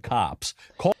own the cops.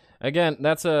 Again,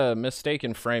 that's a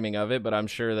mistaken framing of it, but I'm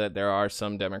sure that there are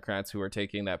some Democrats who are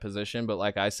taking that position. But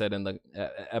like I said in the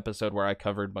episode where I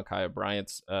covered Ma'Khia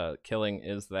Bryant's killing,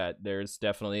 is that there's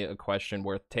definitely a question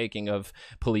worth taking of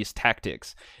police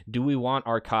tactics. Do we want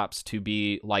our cops to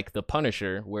be like the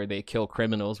Punisher, where they kill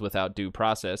criminals without due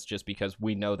process just because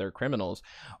we know they're criminals?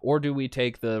 Or do we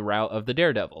take the route of the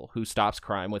Daredevil, who stops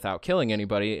crime without killing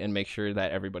anybody and make sure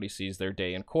that everybody sees their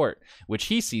day in court, which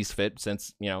he sees fit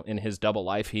since, in his double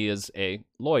life, he is a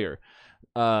lawyer.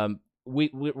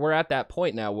 we're at that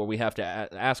point now where we have to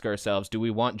ask ourselves, do we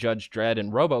want Judge Dredd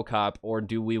and RoboCop, or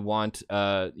do we want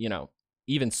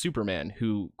even Superman,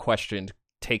 who questioned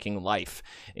taking life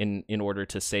in order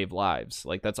to save lives?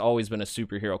 Like, that's always been a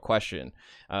superhero question.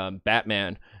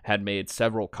 Batman had made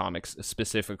several comics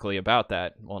specifically about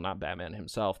that. Well, not Batman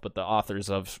himself, but the authors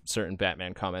of certain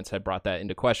Batman comments had brought that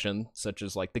into question, such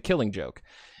as like the Killing Joke.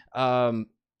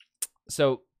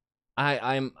 So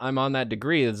I'm on that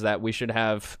degree, is that we should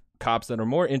have cops that are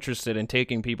more interested in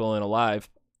taking people in alive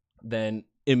than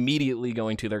immediately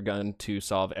going to their gun to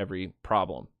solve every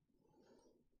problem.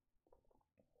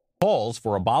 Calls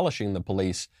for abolishing the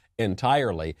police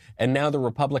entirely, and now the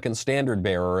Republican standard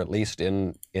bearer, at least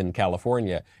in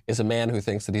California, is a man who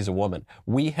thinks that he's a woman.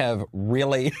 We have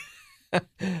really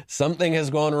something has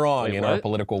gone wrong in our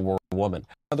political world. Woman.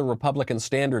 The Republican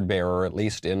standard bearer, at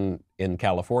least in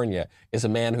California, is a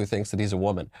man who thinks that he's a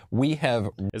woman. We have...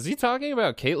 Is he talking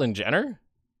about Caitlyn Jenner?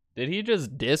 Did he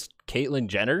just diss Caitlyn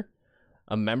Jenner,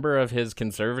 a member of his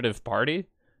conservative party?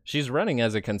 She's running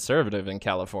as a conservative in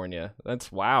California.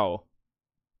 That's wow.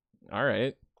 All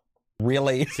right.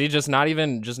 Really? See, just not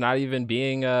even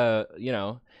being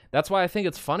that's why I think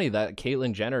it's funny that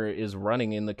Caitlyn Jenner is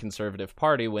running in the Conservative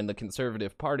Party when the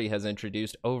Conservative Party has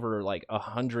introduced over like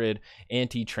 100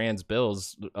 anti-trans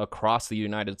bills across the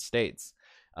United States.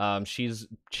 She's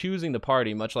choosing the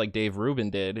party much like Dave Rubin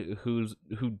did, who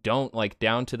don't, like,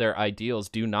 down to their ideals,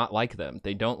 do not like them.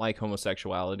 They don't like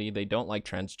homosexuality. They don't like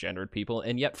transgendered people,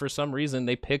 and yet for some reason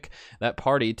they pick that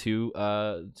party to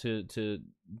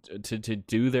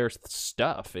do their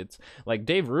stuff. It's like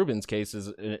Dave Rubin's case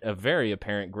is a very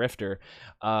apparent grifter.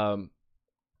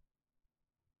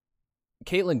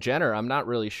 Caitlyn Jenner, I'm not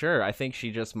really sure. I think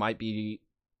she just might be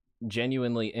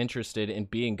genuinely interested in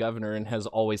being governor and has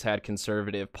always had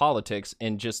conservative politics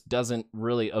and just doesn't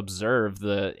really observe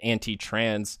the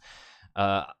anti-trans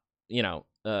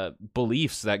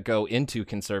beliefs that go into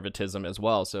conservatism as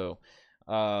well. So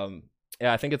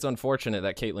yeah, I think it's unfortunate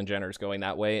that Caitlyn Jenner is going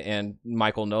that way, and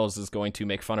Michael Knowles is going to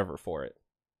make fun of her for it.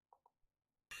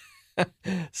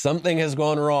 Something has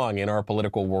gone wrong in our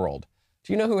political world.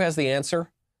 Do you know who has the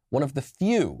answer? One of the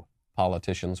few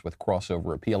politicians with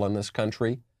crossover appeal in this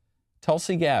country,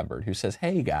 Tulsi Gabbard, who says,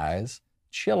 hey guys,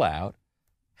 chill out,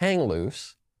 hang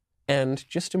loose, and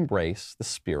just embrace the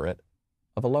spirit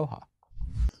of aloha.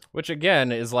 Which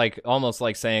again is like almost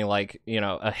like saying, like,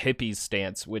 a hippie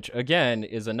stance, which again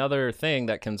is another thing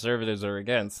that conservatives are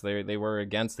against. They were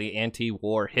against the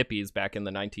anti-war hippies back in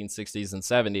the 1960s and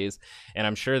 70s, and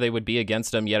I'm sure they would be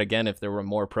against them yet again if there were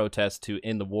more protests to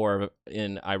end the war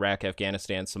in Iraq,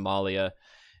 Afghanistan, Somalia,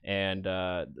 and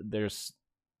there's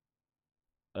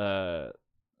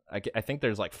I think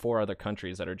there's like 4 other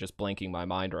countries that are just blanking my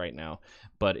mind right now.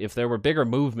 But if there were bigger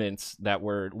movements that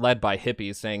were led by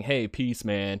hippies saying, hey, peace,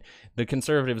 man, the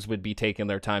conservatives would be taking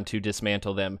their time to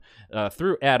dismantle them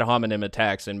through ad hominem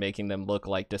attacks and making them look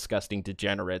like disgusting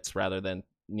degenerates rather than,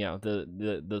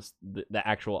 the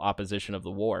actual opposition of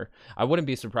the war. I wouldn't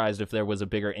be surprised if there was a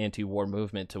bigger anti-war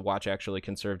movement to watch actually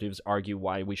conservatives argue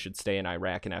why we should stay in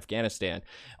Iraq and Afghanistan,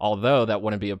 although that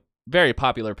wouldn't be a very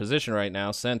popular position right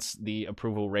now, since the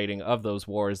approval rating of those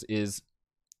wars is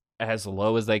as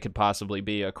low as they could possibly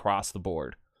be across the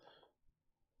board.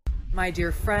 My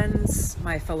dear friends,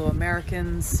 my fellow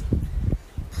Americans,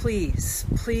 please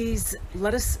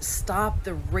let us stop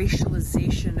the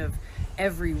racialization of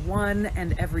everyone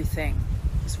and everything.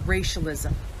 It's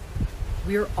racialism.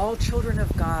 We are all children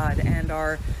of God and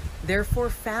are therefore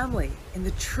family in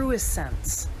the truest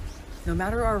sense, no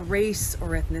matter our race or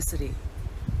ethnicity.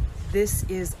 This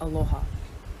is aloha,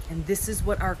 and this is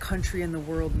what our country and the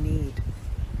world need.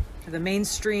 The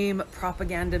mainstream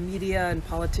propaganda media and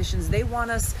politicians, they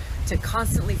want us to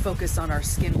constantly focus on our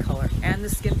skin color and the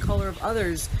skin color of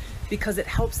others because it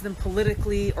helps them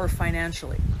politically or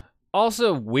financially.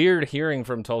 Also weird hearing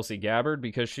from Tulsi Gabbard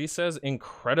because she says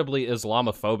incredibly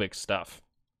Islamophobic stuff.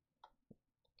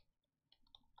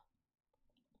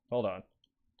 Hold on.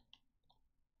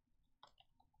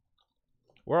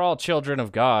 We're all children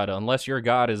of God, unless your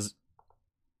God is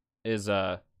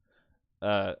Allah,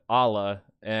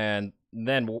 and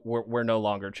then we're no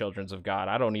longer children of God.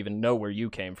 I don't even know where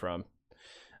you came from.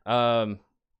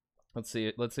 Let's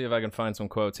see if I can find some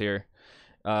quotes here.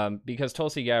 Because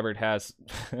Tulsi Gabbard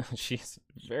she's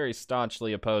very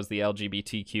staunchly opposed the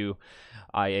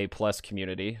LGBTQIA+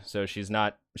 community, so she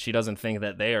doesn't think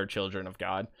that they are children of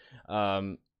God.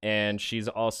 And she's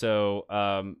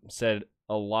also said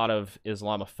a lot of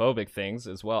Islamophobic things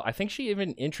as well. I think she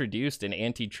even introduced an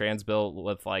anti-trans bill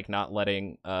with like not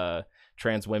letting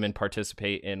trans women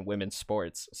participate in women's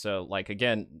sports. So like,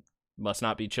 again, Must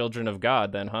not be children of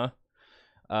God then, huh?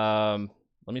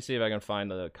 Let me see if I can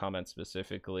find the comment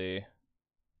specifically.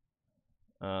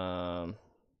 Gabbard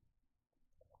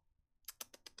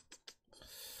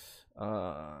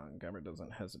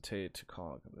doesn't hesitate to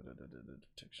call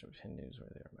detection of Hindus where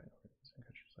they are minorities in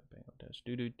countries like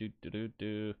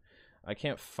Bangladesh. I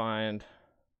can't find.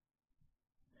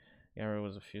 Gabbard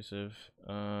was effusive.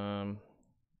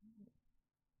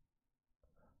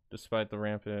 Despite the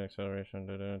rampant acceleration,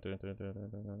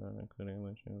 including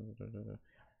lynching,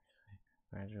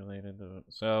 congratulated.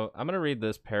 So I'm gonna read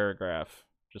this paragraph.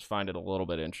 Just find it a little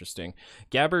bit interesting.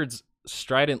 Gabbard's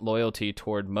strident loyalty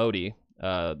toward Modi,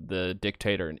 the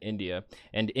dictator in India,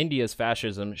 and India's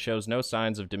fascism shows no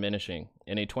signs of diminishing.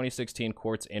 In a 2016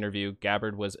 Quartz interview,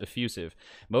 Gabbard was effusive.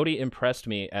 Modi impressed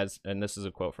me as, and this is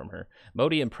a quote from her,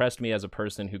 Modi impressed me as a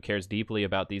person who cares deeply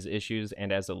about these issues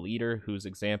and as a leader whose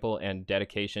example and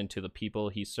dedication to the people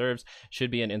he serves should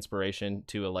be an inspiration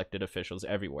to elected officials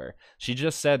everywhere. She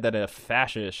just said that a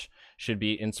fascist should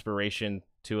be inspiration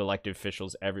to elected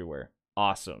officials everywhere.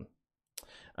 Awesome.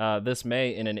 This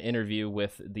May, in an interview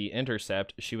with The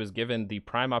Intercept, she was given the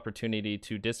prime opportunity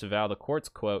to disavow the Quartz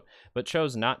quote, but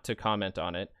chose not to comment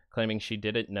on it, claiming she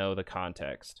didn't know the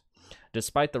context.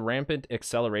 Despite the rampant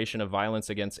acceleration of violence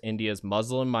against India's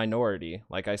Muslim minority,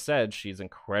 like I said, she's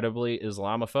incredibly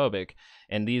Islamophobic,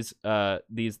 and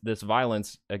this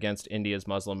violence against India's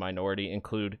Muslim minority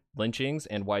include lynchings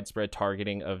and widespread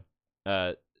targeting of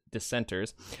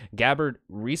dissenters. Gabbard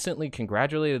recently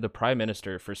congratulated the Prime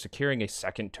Minister for securing a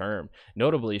second term.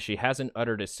 Notably, she hasn't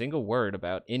uttered a single word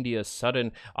about India's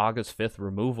sudden August 5th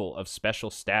removal of special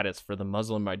status for the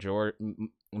Muslim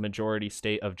majority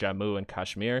state of Jammu and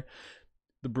Kashmir,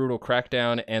 the brutal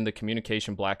crackdown, and the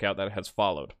communication blackout that has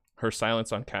followed. Her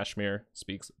silence on Kashmir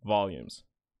speaks volumes.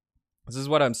 This is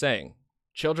what I'm saying.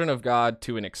 Children of God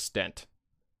to an extent.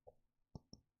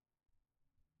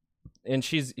 And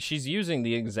she's using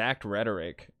the exact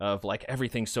rhetoric of like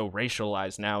everything's so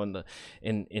racialized now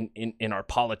in our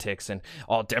politics, and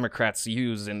all Democrats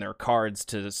use in their cards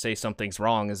to say something's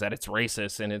wrong is that it's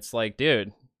racist. And it's like,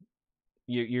 dude,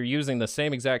 you're using the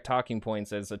same exact talking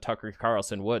points as a Tucker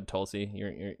Carlson would, Tulsi.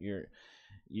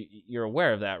 You're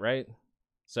aware of that, right?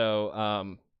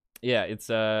 So yeah, it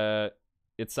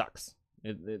sucks.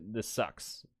 This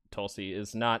sucks. Tulsi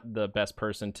is not the best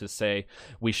person to say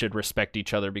we should respect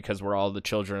each other because we're all the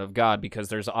children of God, because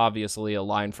there's obviously a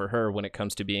line for her when it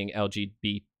comes to being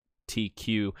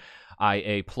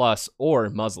LGBTQIA+ or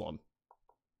Muslim.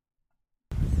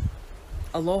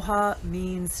 Aloha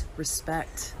means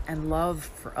respect and love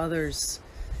for others.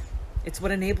 It's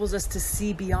what enables us to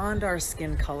see beyond our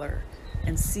skin color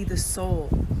and see the soul,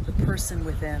 the person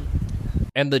within.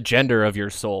 And the gender of your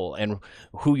soul and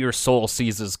who your soul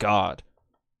sees as God.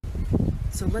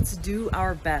 So let's do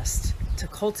our best to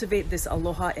cultivate this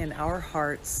aloha in our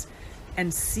hearts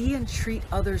and see and treat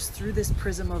others through this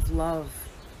prism of love,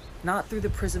 not through the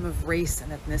prism of race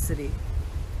and ethnicity.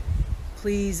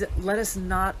 Please let us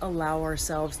not allow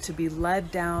ourselves to be led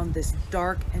down this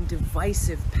dark and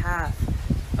divisive path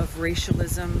of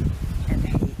racialism and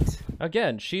hate.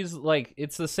 Again, she's like,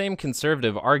 it's the same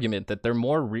conservative argument that they're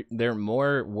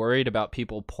more worried about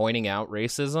people pointing out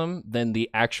racism than the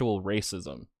actual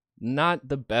racism. Not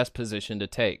the best position to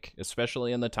take,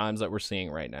 especially in the times that we're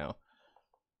seeing right now.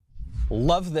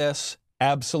 Love this.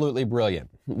 Absolutely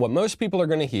brilliant. What most people are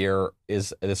going to hear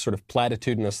is this sort of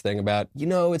platitudinous thing about,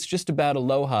 it's just about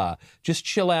aloha. Just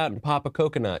chill out and pop a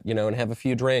coconut, and have a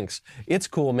few drinks. It's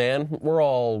cool, man. We're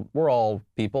all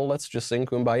people. Let's just sing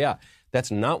Kumbaya. That's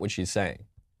not what she's saying.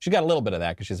 She got a little bit of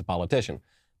that because she's a politician.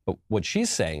 But what she's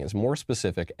saying is more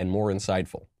specific and more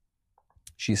insightful.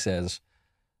 She says,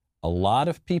 a lot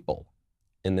of people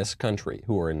in this country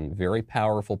who are in very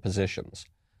powerful positions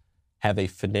have a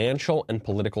financial and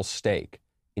political stake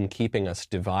in keeping us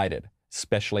divided,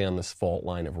 especially on this fault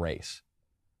line of race.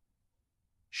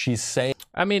 She's saying...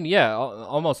 I mean, yeah,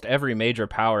 almost every major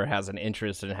power has an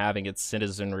interest in having its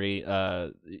citizenry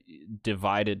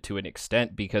divided to an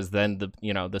extent, because then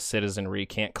the citizenry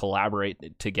can't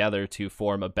collaborate together to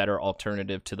form a better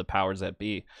alternative to the powers that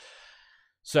be.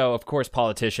 So, of course,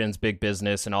 politicians, big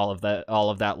business, and all of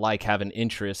that have an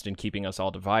interest in keeping us all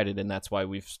divided, and that's why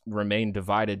we've remained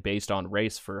divided based on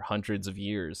race for hundreds of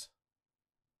years.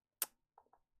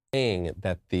 Saying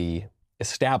that the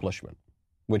establishment,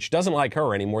 which doesn't like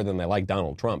her any more than they like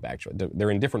Donald Trump, actually. They're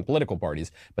in different political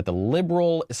parties, but the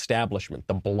liberal establishment,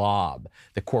 the blob,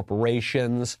 the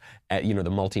corporations, the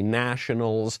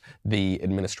multinationals, the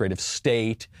administrative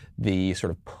state, the sort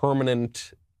of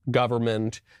permanent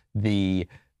government, the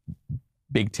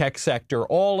big tech sector,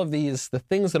 all of these, the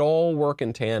things that all work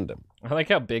in tandem, I like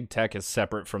how big tech is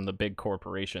separate from the big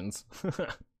corporations.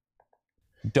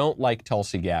 don't like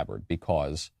Tulsi Gabbard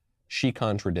because she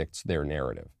contradicts their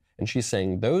narrative. And she's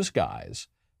saying those guys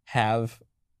have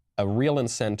a real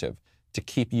incentive to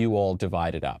keep you all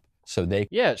divided up. So they...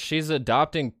 Yeah, she's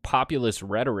adopting populist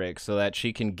rhetoric so that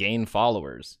she can gain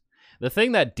followers. The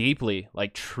thing that deeply,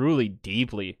 like truly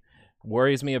deeply,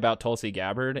 worries me about Tulsi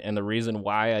Gabbard, and the reason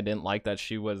why I didn't like that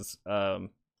she was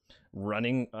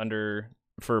running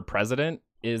for president,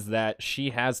 is that she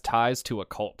has ties to a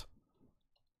cult.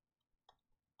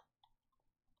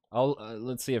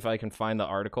 Let's see if I can find the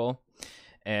article,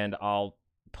 and I'll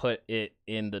put it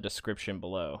in the description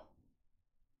below.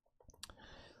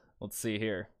 Let's see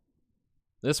here.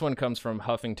 This one comes from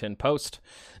Huffington Post.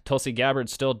 Tulsi Gabbard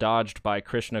still dodged by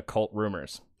Krishna cult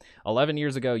rumors. 11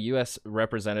 years ago, U.S.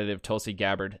 Representative Tulsi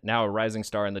Gabbard, now a rising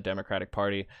star in the Democratic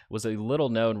Party, was a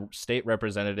little-known state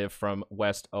representative from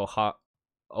West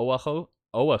Oahu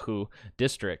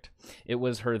district. It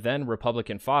was her then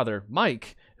Republican father,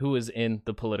 Mike, who was in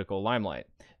the political limelight.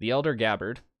 The elder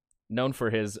Gabbard, known for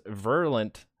his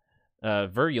virulent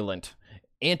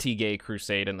anti-gay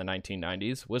crusade in the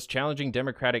 1990s, was challenging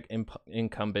Democratic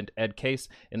incumbent Ed Case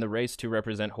in the race to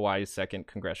represent Hawaii's 2nd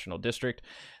Congressional District.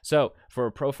 So, for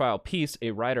a profile piece,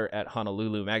 a writer at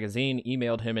Honolulu Magazine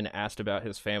emailed him and asked about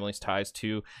his family's ties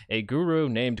to a guru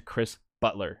named Chris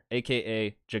Butler,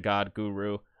 a.k.a. Jagad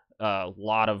Guru. A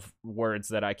lot of words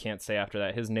that I can't say after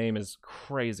that. His name is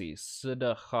crazy.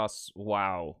 Siddhas.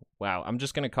 Wow. I'm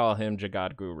just going to call him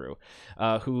Jagad Guru,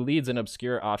 who leads an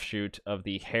obscure offshoot of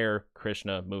the Hare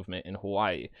Krishna movement in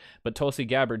Hawaii. But Tulsi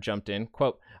Gabbard jumped in,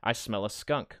 quote, "I smell a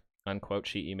skunk," unquote,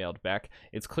 she emailed back.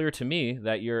 "It's clear to me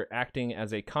that you're acting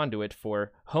as a conduit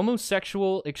for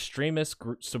homosexual extremist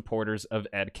supporters of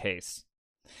Ed Case."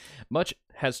 Much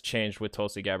has changed with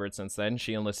Tulsi Gabbard since then.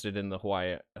 She enlisted in the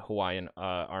Hawaiian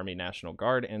Army National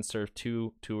Guard and served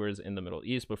 2 tours in the Middle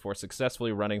East before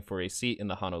successfully running for a seat in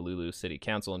the Honolulu City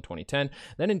Council in 2010.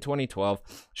 Then in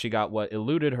 2012, she got what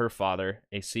eluded her father,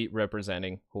 a seat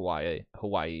representing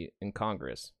Hawaii in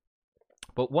Congress.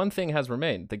 But one thing has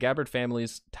remained. The Gabbard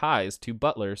family's ties to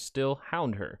Butler still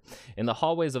hound her. In the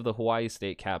hallways of the Hawaii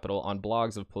state capitol, on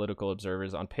blogs of political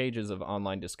observers, on pages of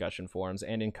online discussion forums,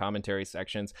 and in commentary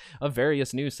sections of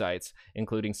various news sites,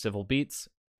 including Civil Beats,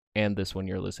 and this one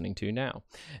you're listening to now.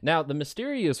 Now, the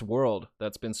mysterious world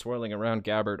that's been swirling around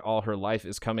Gabbard all her life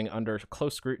is coming under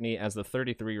close scrutiny as the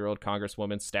 33-year-old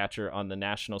Congresswoman's stature on the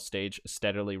national stage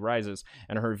steadily rises,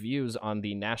 and her views on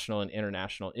the national and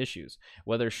international issues,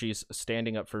 whether she's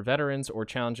standing up for veterans or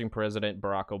challenging President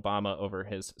Barack Obama over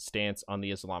his stance on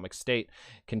the Islamic State,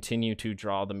 continue to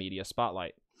draw the media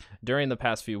spotlight. During the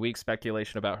past few weeks,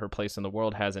 speculation about her place in the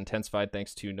world has intensified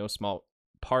thanks to no small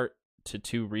part to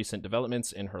 2 recent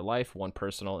developments in her life, one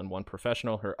personal and one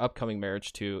professional: her upcoming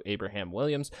marriage to Abraham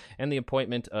Williams and the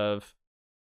appointment of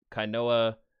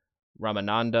Kainoa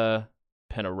Ramananda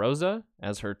Penarosa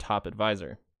as her top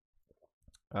advisor.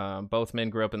 Both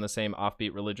men grew up in the same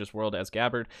offbeat religious world as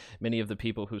Gabbard. Many of the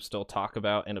people who still talk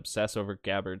about and obsess over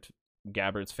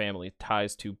Gabbard's family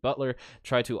ties to Butler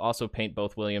try to also paint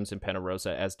both Williams and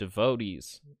Penarosa as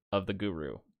devotees of the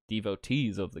guru.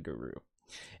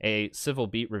 A Civil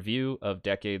Beat review of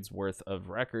decades worth of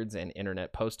records and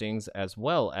internet postings, as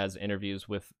well as interviews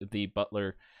with the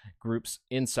Butler group's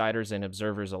insiders and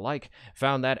observers alike,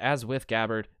 found that, as with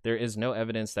Gabbard, there is no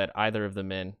evidence that either of the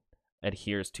men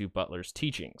adheres to Butler's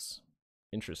teachings.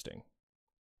 Interesting.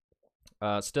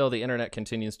 Still, the internet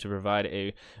continues to provide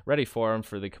a ready forum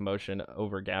for the commotion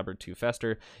over Gabbard to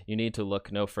fester. You need to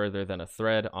look no further than a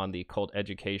thread on the Cult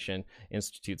Education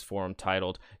Institute's forum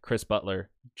titled "Chris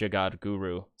Butler, Jagad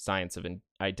Guru, Science of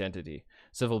Identity."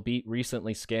 Civil Beat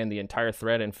recently scanned the entire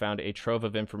thread and found a trove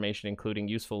of information, including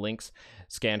useful links,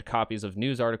 scanned copies of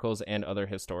news articles, and other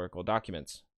historical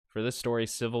documents. For this story,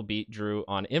 Civil Beat drew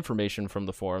on information from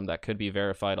the forum that could be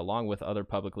verified, along with other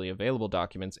publicly available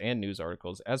documents and news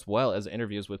articles, as well as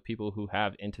interviews with people who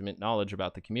have intimate knowledge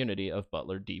about the community of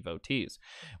Butler devotees.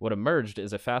 What emerged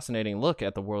is a fascinating look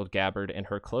at the world Gabbard and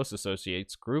her close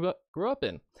associates grew up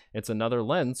in. It's another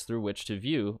lens through which to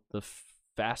view the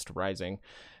fast-rising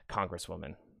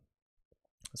Congresswoman.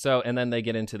 So, and then they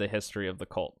get into the history of the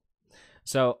cult.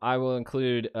 So I will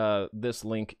include this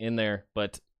link in there,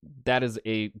 but that is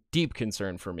a deep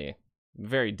concern for me.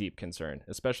 Very deep concern,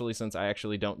 especially since I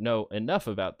actually don't know enough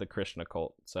about the Krishna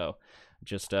cult. So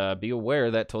just be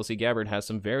aware that Tulsi Gabbard has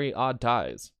some very odd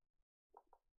ties.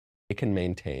 They can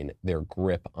maintain their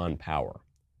grip on power.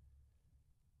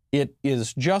 It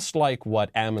is just like what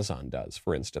Amazon does,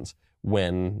 for instance,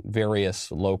 when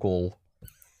various local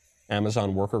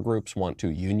Amazon worker groups want to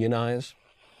unionize.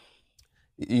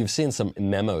 you've seen some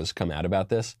memos come out about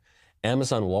this.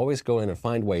 Amazon will always go in and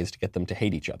find ways to get them to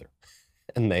hate each other.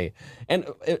 And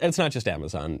it's not just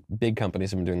Amazon. Big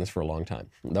companies have been doing this for a long time.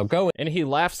 They'll go in. And he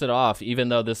laughs it off, even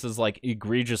though this is like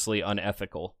egregiously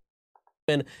unethical.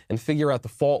 And figure out the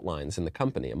fault lines in the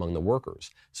company among the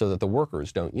workers so that the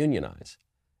workers don't unionize.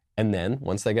 And then,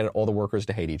 once they get all the workers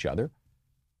to hate each other,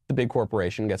 the big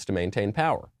corporation gets to maintain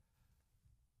power.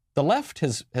 The left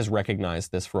has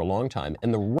recognized this for a long time,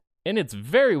 and it's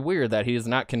very weird that he is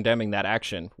not condemning that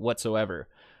action whatsoever.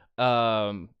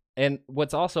 And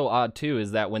what's also odd, too,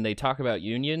 is that when they talk about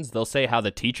unions, they'll say how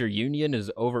the teacher union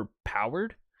is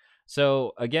overpowered.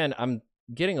 So, again, I'm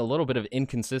getting a little bit of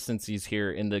inconsistencies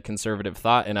here in the conservative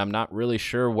thought, and I'm not really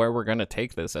sure where we're going to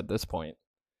take this at this point.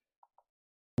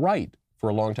 Right, for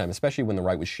a long time, especially when the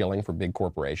right was shilling for big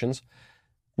corporations,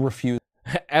 refused.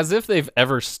 As if they've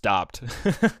ever stopped.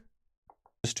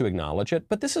 To acknowledge it,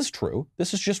 but this is true.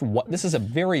 This is a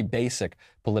very basic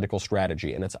political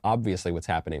strategy, and it's obviously what's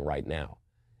happening right now.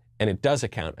 And it does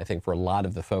account, I think, for a lot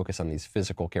of the focus on these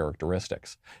physical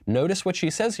characteristics. Notice what she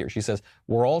says here. She says,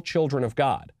 we're all children of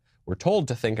God. We're told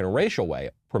to think in a racial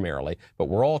way, primarily, but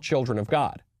we're all children of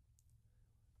God.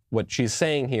 What she's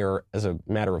saying here as a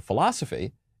matter of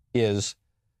philosophy is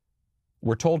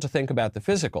we're told to think about the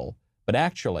physical, but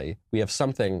actually we have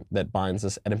something that binds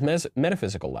us at a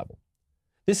metaphysical level.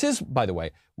 This is, by the way,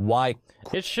 why...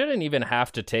 It shouldn't even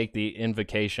have to take the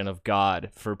invocation of God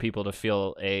for people to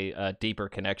feel a deeper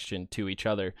connection to each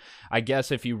other. I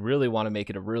guess if you really want to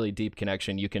make it a really deep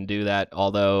connection, you can do that,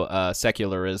 although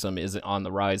secularism is on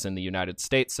the rise in the United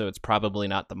States, so it's probably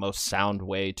not the most sound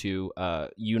way to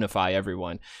unify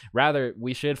everyone. Rather,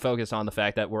 we should focus on the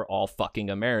fact that we're all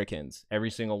fucking Americans, every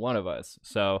single one of us.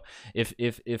 So if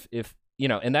you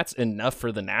know, and that's enough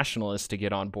for the nationalists to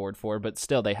get on board for, but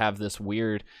still they have this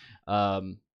weird,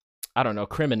 I don't know,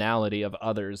 criminality of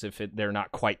others if they're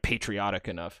not quite patriotic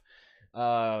enough.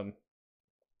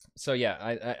 So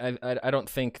yeah, I don't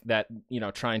think that, you know,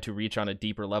 trying to reach on a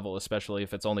deeper level, especially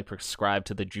if it's only prescribed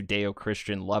to the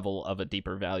Judeo-Christian level of a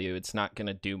deeper value, it's not going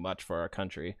to do much for our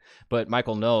country. But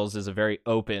Michael Knowles is a very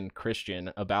open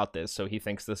Christian about this, so he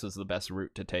thinks this is the best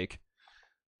route to take.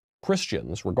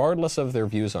 Christians, regardless of their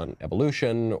views on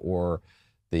evolution or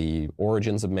the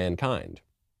origins of mankind,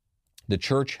 the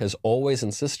church has always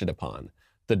insisted upon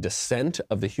the descent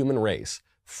of the human race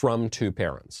from two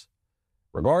parents.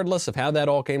 Regardless of how that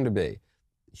all came to be,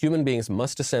 human beings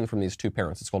must descend from these two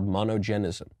parents. It's called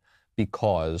monogenism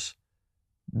because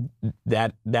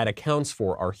that accounts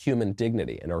for our human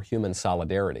dignity and our human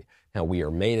solidarity. How we are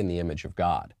made in the image of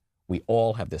God. We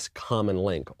all have this common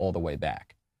link all the way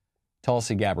back.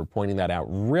 Tulsi Gabbard pointing that out.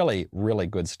 Really, really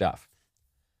good stuff.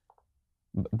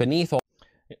 Beneath all...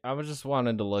 I was just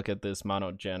wanted to look at this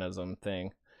monogenism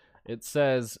thing. It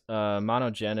says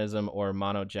monogenism or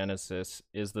monogenesis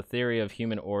is the theory of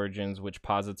human origins which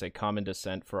posits a common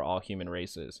descent for all human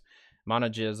races.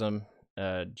 Monogism,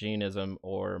 genism,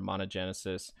 or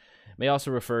monogenesis may also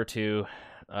refer to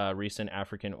recent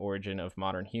African origin of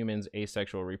modern humans,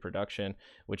 asexual reproduction,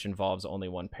 which involves only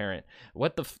one parent.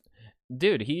 What the...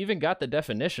 Dude, he even got the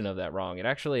definition of that wrong. It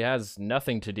actually has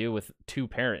nothing to do with two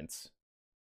parents.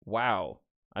 Wow.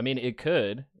 I mean, it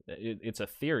could. It's a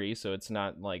theory, so it's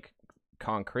not, like,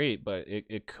 concrete, but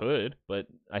it could. But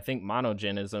I think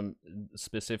monogenism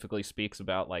specifically speaks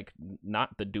about, like,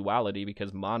 not the duality,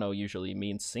 because mono usually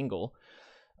means single.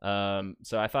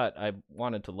 So I thought I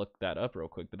wanted to look that up real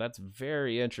quick, but that's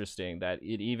very interesting that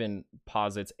it even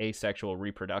posits asexual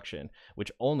reproduction,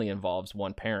 which only involves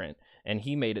one parent. And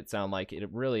he made it sound like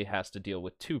it really has to deal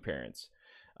with two parents.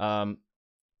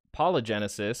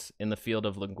 Polygenesis, in the field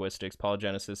of linguistics,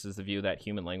 polygenesis is the view that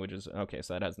human languages... Okay,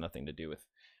 so that has nothing to do with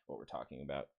what we're talking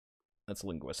about. That's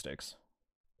linguistics.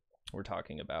 We're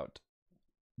talking about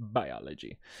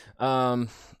biology.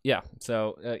 Yeah,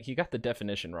 so he got the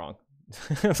definition wrong.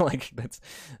 Like that's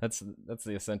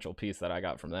the essential piece that I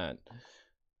got from that.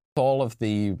 All of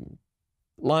the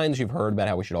lines you've heard about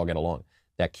how we should all get along,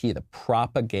 that key, the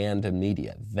propaganda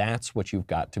media, that's what you've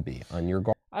got to be on your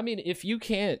guard. I mean, if you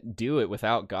can't do it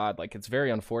without God, like, it's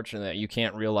very unfortunate that you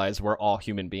can't realize we're all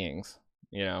human beings,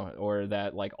 you know, or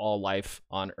that, like, all life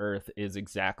on Earth is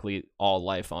exactly all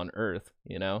life on Earth,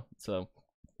 you know? So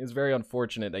it's very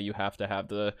unfortunate that you have to have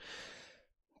the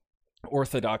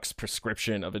orthodox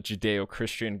prescription of a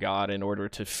Judeo-Christian God in order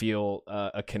to feel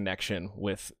a connection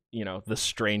with, you know, the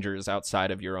strangers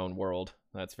outside of your own world.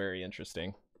 That's very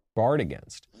interesting. Guard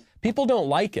against. People don't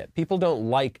like it. People don't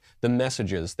like the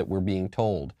messages that we're being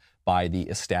told by the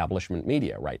establishment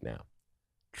media right now.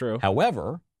 True.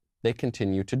 However, they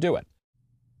continue to do it.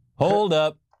 Hold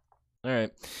up. All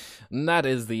right. And that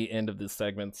is the end of the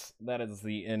segments. That is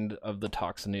the end of the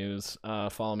Toxin News.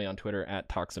 Follow me on Twitter at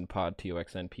ToxinPod,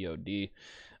 ToxnPod.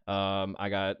 I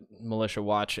got Militia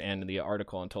Watch and the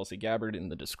article on Tulsi Gabbard in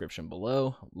the description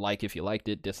below. Like if you liked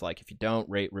it, dislike if you don't,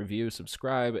 rate, review,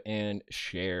 subscribe, and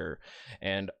share.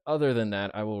 And other than that,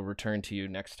 I will return to you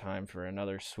next time for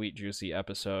another sweet, juicy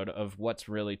episode of What's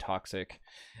Really Toxic.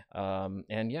 Go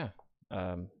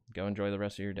enjoy the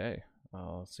rest of your day.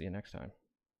 I'll see you next time.